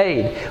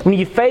disobeyed. When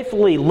you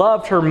faithfully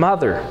loved her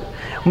mother.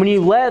 When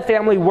you led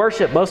family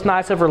worship most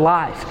nights of her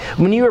life.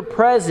 When you were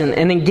present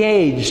and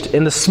engaged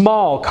in the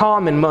small,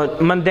 common,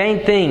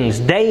 mundane things,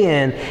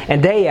 day in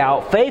and day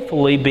out,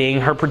 faithfully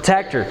being her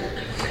protector.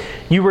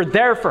 You were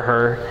there for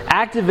her,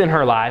 active in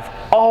her life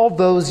all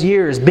those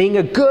years, being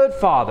a good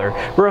father,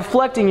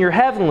 reflecting your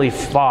heavenly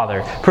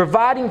Father,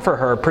 providing for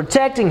her,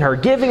 protecting her,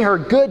 giving her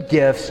good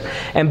gifts,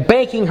 and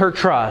banking her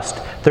trust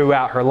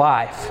throughout her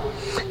life.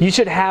 You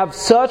should have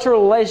such a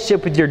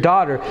relationship with your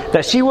daughter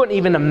that she wouldn't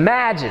even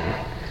imagine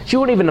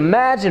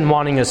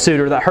wanting a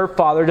suitor that her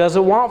father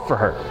doesn't want for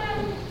her.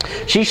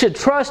 She should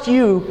trust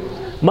you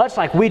much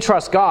like we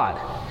trust God.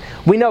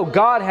 We know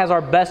God has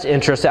our best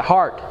interests at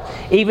heart,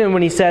 even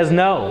when He says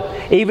no,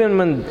 even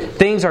when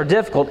things are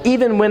difficult,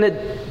 even when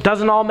it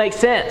doesn't all make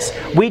sense.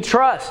 We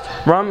trust,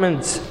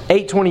 Romans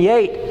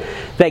 8:28,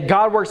 that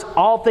God works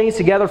all things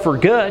together for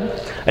good.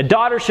 A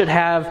daughter should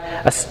have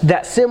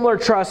that similar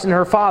trust in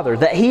her father,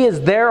 that he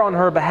is there on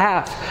her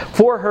behalf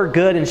for her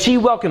good, and she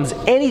welcomes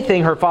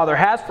anything her father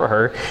has for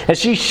her, and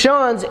she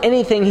shuns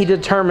anything he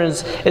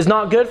determines is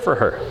not good for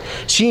her.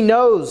 She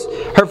knows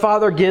her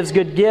father gives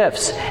good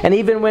gifts, and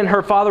even when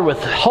her father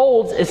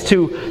withholds, it's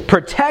to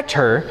protect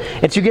her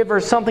and to give her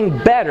something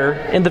better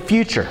in the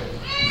future.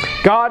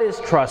 God is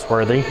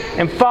trustworthy,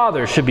 and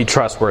fathers should be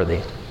trustworthy.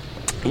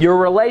 Your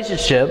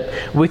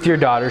relationship with your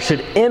daughter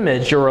should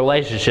image your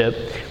relationship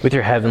with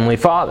your Heavenly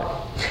Father.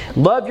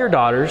 Love your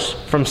daughters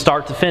from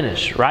start to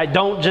finish, right?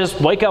 Don't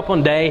just wake up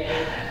one day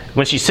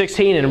when she's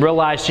 16 and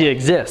realize she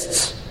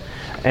exists,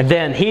 and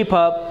then heap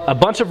up a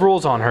bunch of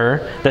rules on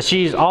her that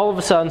she's all of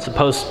a sudden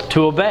supposed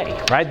to obey,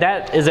 right?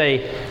 That is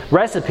a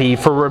recipe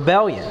for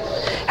rebellion.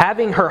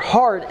 Having her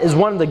heart is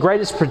one of the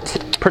greatest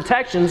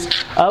protections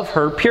of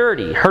her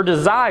purity. Her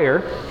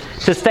desire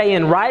to stay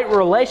in right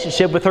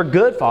relationship with her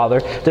good father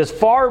does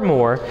far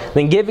more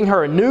than giving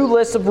her a new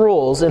list of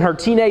rules in her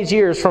teenage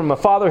years from a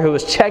father who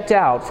was checked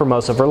out for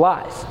most of her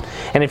life.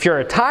 And if you're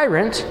a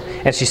tyrant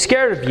and she's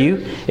scared of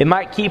you, it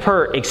might keep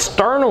her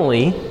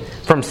externally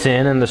from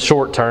sin in the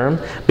short term,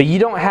 but you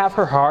don't have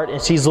her heart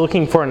and she's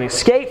looking for an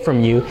escape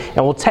from you and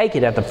will take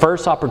it at the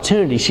first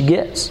opportunity she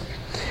gets.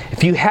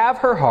 If you have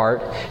her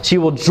heart, she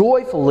will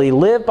joyfully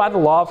live by the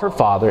law of her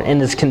father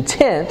and is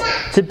content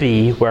to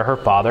be where her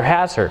father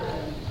has her.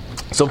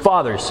 So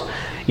fathers,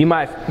 you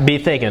might be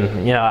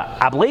thinking,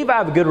 I believe I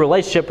have a good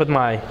relationship with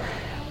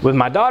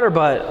my daughter,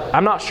 but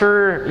I'm not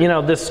sure,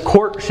 this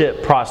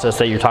courtship process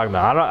that you're talking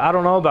about. I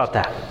don't know about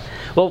that.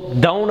 Well,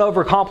 don't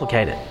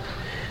overcomplicate it.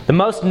 The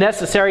most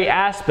necessary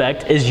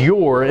aspect is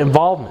your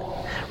involvement.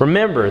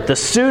 Remember, the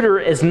suitor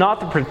is not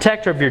the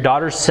protector of your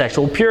daughter's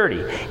sexual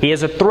purity. He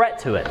is a threat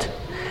to it.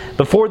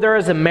 Before there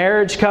is a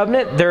marriage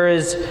covenant, there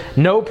is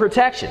no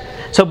protection.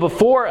 So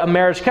before a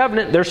marriage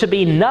covenant, there should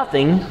be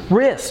nothing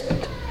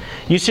risked.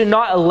 You should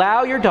not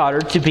allow your daughter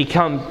to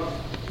become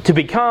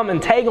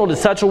entangled in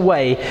such a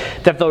way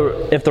that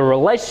if the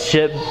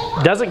relationship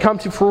doesn't come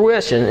to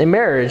fruition in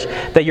marriage,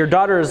 that your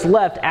daughter is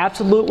left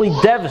absolutely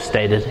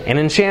devastated and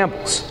in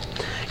shambles.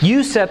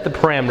 You set the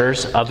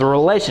parameters of the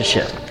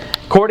relationship.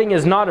 Courting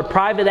is not a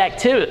private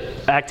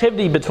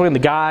activity between the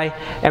guy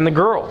and the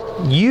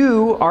girl.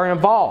 You are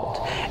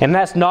involved, and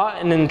that's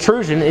not an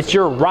intrusion. It's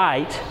your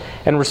right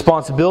and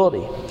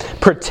responsibility.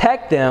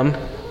 Protect them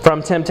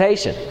from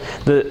temptation.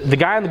 The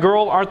guy and the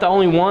girl aren't the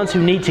only ones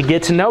who need to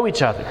get to know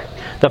each other.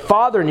 The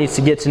father needs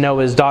to get to know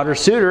his daughter's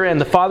suitor, and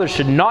the father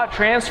should not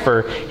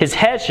transfer his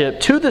headship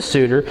to the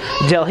suitor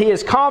until he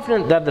is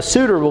confident that the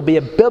suitor will be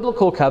a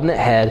biblical covenant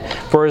head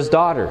for his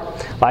daughter.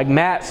 Like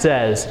Matt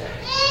says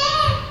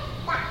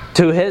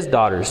to his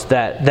daughters,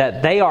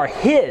 that they are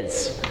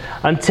his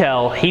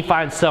until he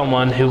finds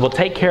someone who will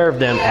take care of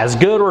them as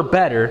good or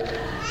better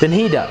than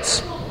he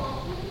does.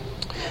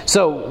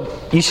 So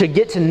you should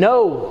get to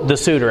know the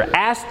suitor.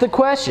 Ask the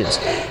questions.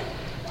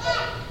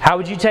 How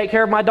would you take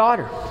care of my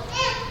daughter?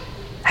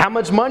 How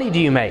much money do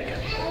you make?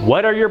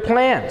 What are your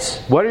plans?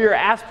 What are your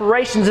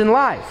aspirations in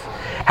life?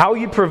 How will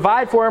you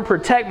provide for and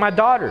protect my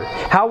daughter?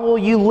 How will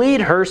you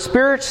lead her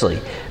spiritually?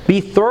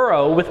 Be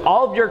thorough with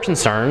all of your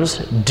concerns.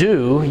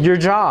 Do your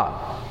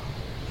job.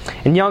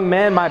 And young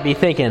men might be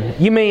thinking,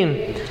 you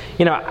mean,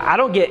 I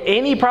don't get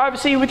any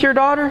privacy with your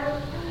daughter?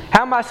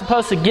 How am I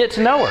supposed to get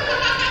to know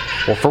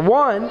her? Well, for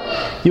one,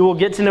 you will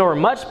get to know her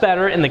much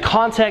better in the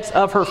context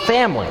of her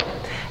family.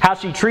 How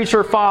she treats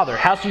her father,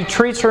 how she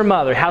treats her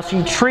mother, how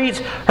she treats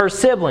her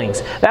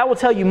siblings. That will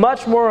tell you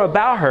much more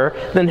about her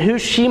than who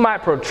she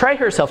might portray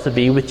herself to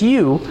be with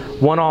you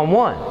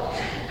one-on-one.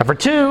 And for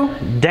two,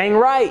 dang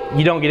right,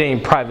 you don't get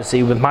any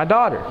privacy with my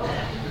daughter.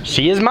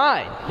 She is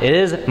mine. It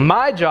is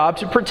my job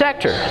to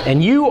protect her.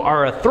 And you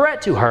are a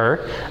threat to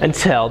her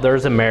until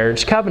there's a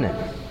marriage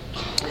covenant.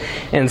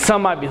 And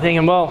some might be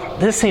thinking, well,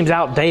 this seems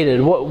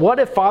outdated. What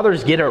if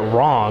fathers get it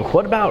wrong?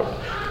 What about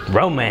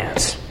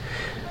romance?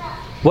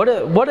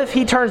 What if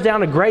he turns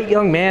down a great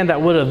young man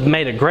that would have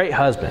made a great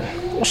husband?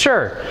 Well,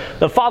 sure,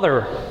 the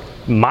father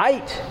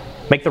might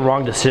make the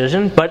wrong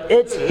decision, but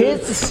it's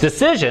his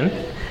decision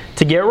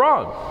to get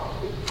wrong.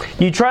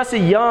 You trust a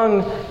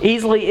young,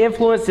 easily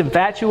influenced,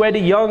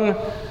 infatuated young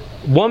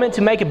woman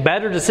to make a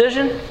better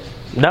decision?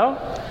 No?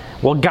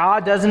 Well,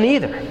 God doesn't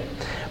either.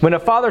 When a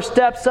father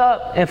steps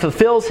up and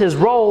fulfills his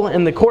role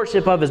in the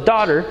courtship of his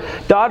daughter,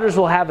 daughters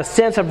will have a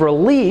sense of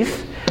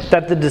relief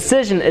that the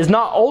decision is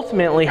not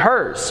ultimately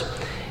hers.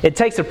 It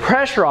takes the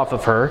pressure off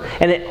of her,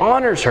 and it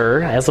honors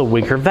her as a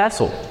weaker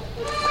vessel.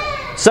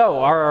 So,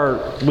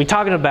 are we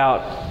talking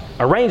about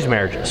arranged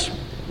marriages?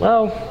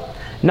 Well,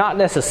 not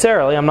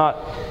necessarily. I'm not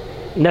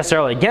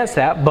necessarily against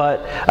that,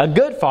 but a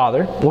good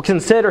father will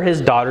consider his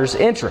daughter's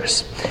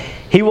interests.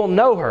 He will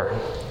know her,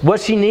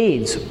 what she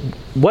needs,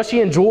 what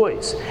she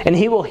enjoys, and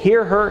he will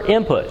hear her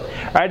input.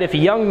 Right? If a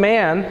young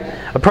man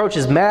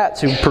approaches Matt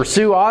to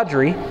pursue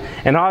Audrey,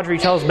 and Audrey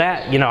tells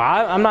Matt,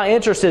 I'm not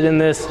interested in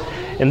this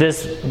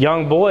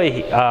young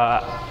boy.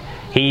 I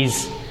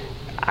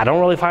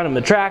don't really find him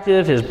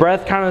attractive. His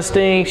breath kind of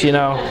stinks.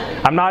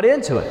 I'm not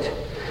into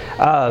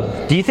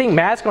it. Do you think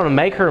Matt's going to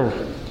make her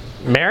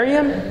marry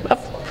him?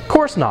 Of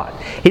course not.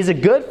 He's a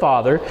good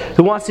father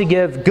who wants to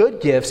give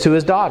good gifts to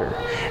his daughter.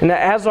 And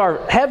as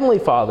our Heavenly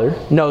Father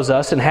knows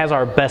us and has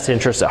our best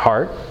interests at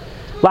heart,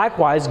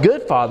 likewise,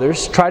 good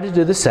fathers try to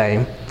do the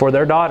same for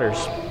their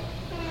daughters.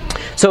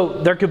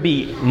 So there could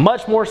be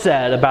much more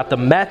said about the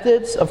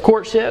methods of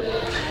courtship,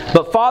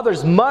 but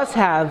fathers must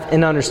have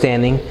an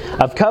understanding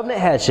of covenant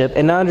headship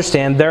and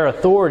understand their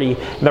authority,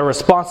 their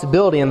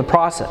responsibility in the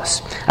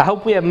process. I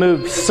hope we have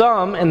moved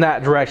some in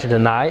that direction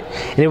tonight,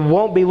 and it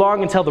won't be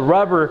long until the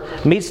rubber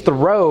meets the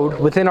road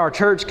within our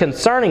church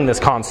concerning this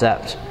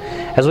concept,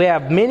 as we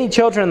have many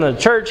children in the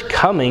church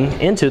coming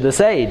into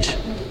this age.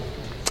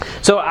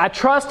 So I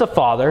trust a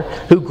father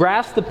who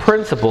grasps the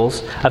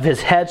principles of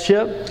his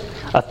headship,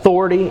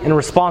 authority, and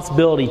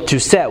responsibility to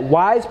set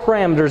wise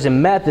parameters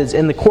and methods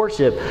in the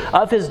courtship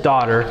of his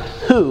daughter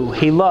who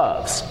he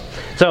loves.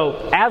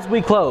 So as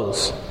we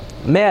close,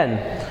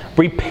 men,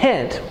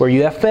 repent where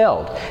you have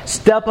failed.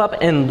 Step up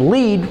and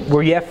lead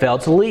where you have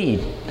failed to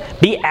lead.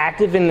 Be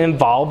active and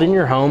involved in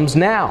your homes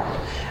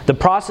now. The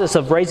process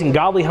of raising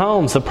godly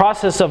homes, the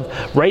process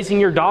of raising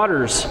your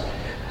daughters,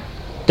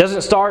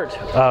 doesn't start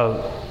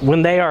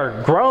when they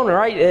are grown,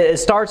 right? It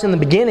starts in the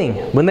beginning,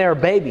 when they are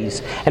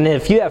babies. And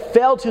if you have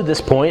failed to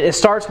this point, it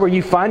starts where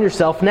you find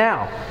yourself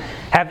now.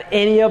 Have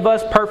any of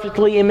us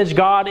perfectly imaged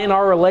God in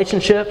our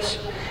relationships?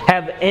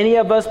 Have any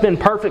of us been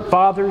perfect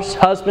fathers,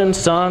 husbands,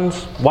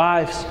 sons,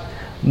 wives,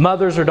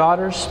 mothers, or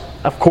daughters?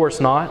 Of course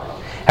not.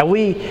 Have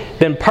we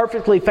been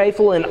perfectly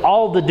faithful in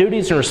all the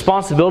duties and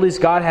responsibilities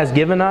God has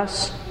given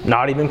us?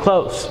 Not even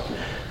close.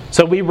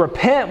 So we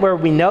repent where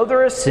we know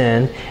there is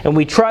sin, and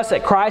we trust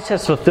that Christ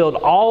has fulfilled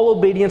all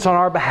obedience on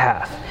our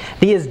behalf.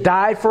 He has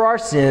died for our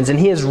sins, and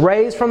He is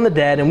raised from the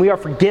dead, and we are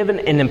forgiven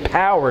and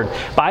empowered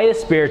by His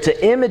Spirit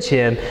to image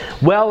Him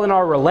well in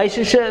our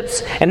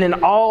relationships and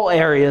in all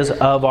areas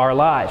of our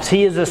lives.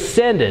 He is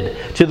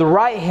ascended to the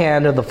right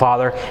hand of the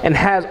Father and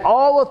has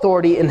all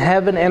authority in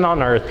heaven and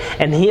on earth,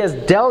 and He has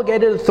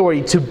delegated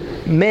authority to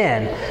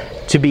men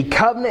to be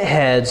covenant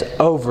heads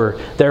over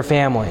their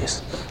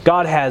families.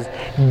 God has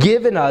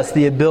given us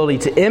the ability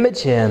to image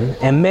Him,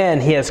 and men,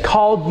 He has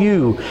called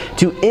you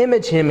to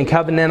image Him in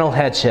covenantal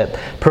headship,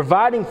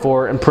 providing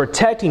for and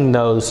protecting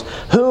those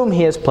whom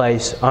He has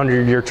placed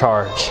under your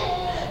charge.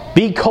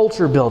 Be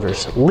culture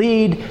builders.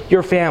 Lead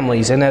your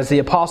families, and as the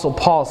Apostle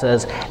Paul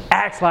says,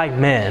 act like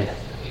men.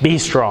 Be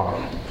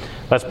strong.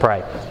 Let's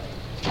pray.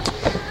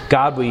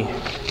 God, we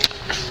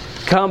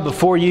come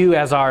before you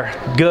as our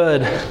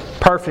good,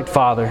 perfect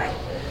Father.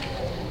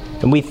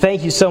 And we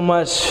thank you so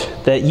much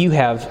that you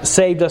have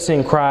saved us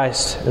in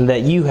Christ and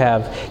that you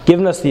have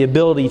given us the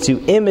ability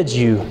to image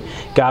you.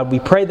 God, we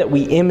pray that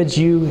we image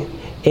you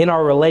in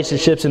our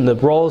relationships and the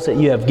roles that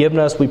you have given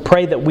us. We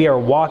pray that we are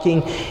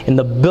walking in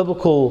the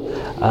biblical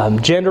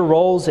gender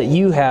roles that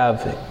you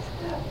have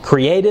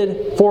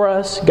created for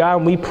us. God,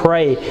 and we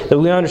pray that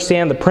we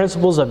understand the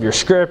principles of your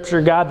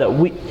Scripture, God,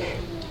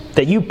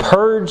 that you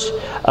purge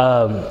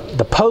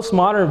the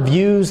postmodern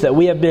views that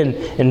we have been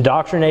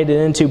indoctrinated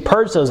into.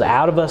 Purge those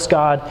out of us,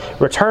 God.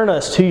 Return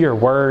us to your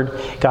word,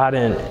 God,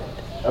 and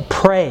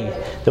pray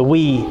that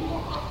we,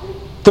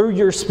 through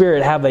your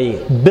Spirit, have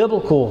a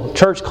biblical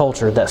church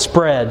culture that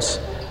spreads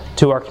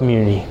to our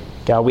community.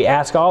 God, we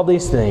ask all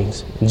these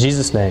things in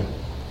Jesus' name.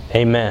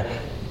 Amen.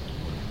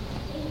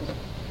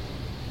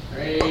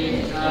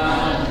 Praise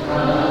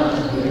God.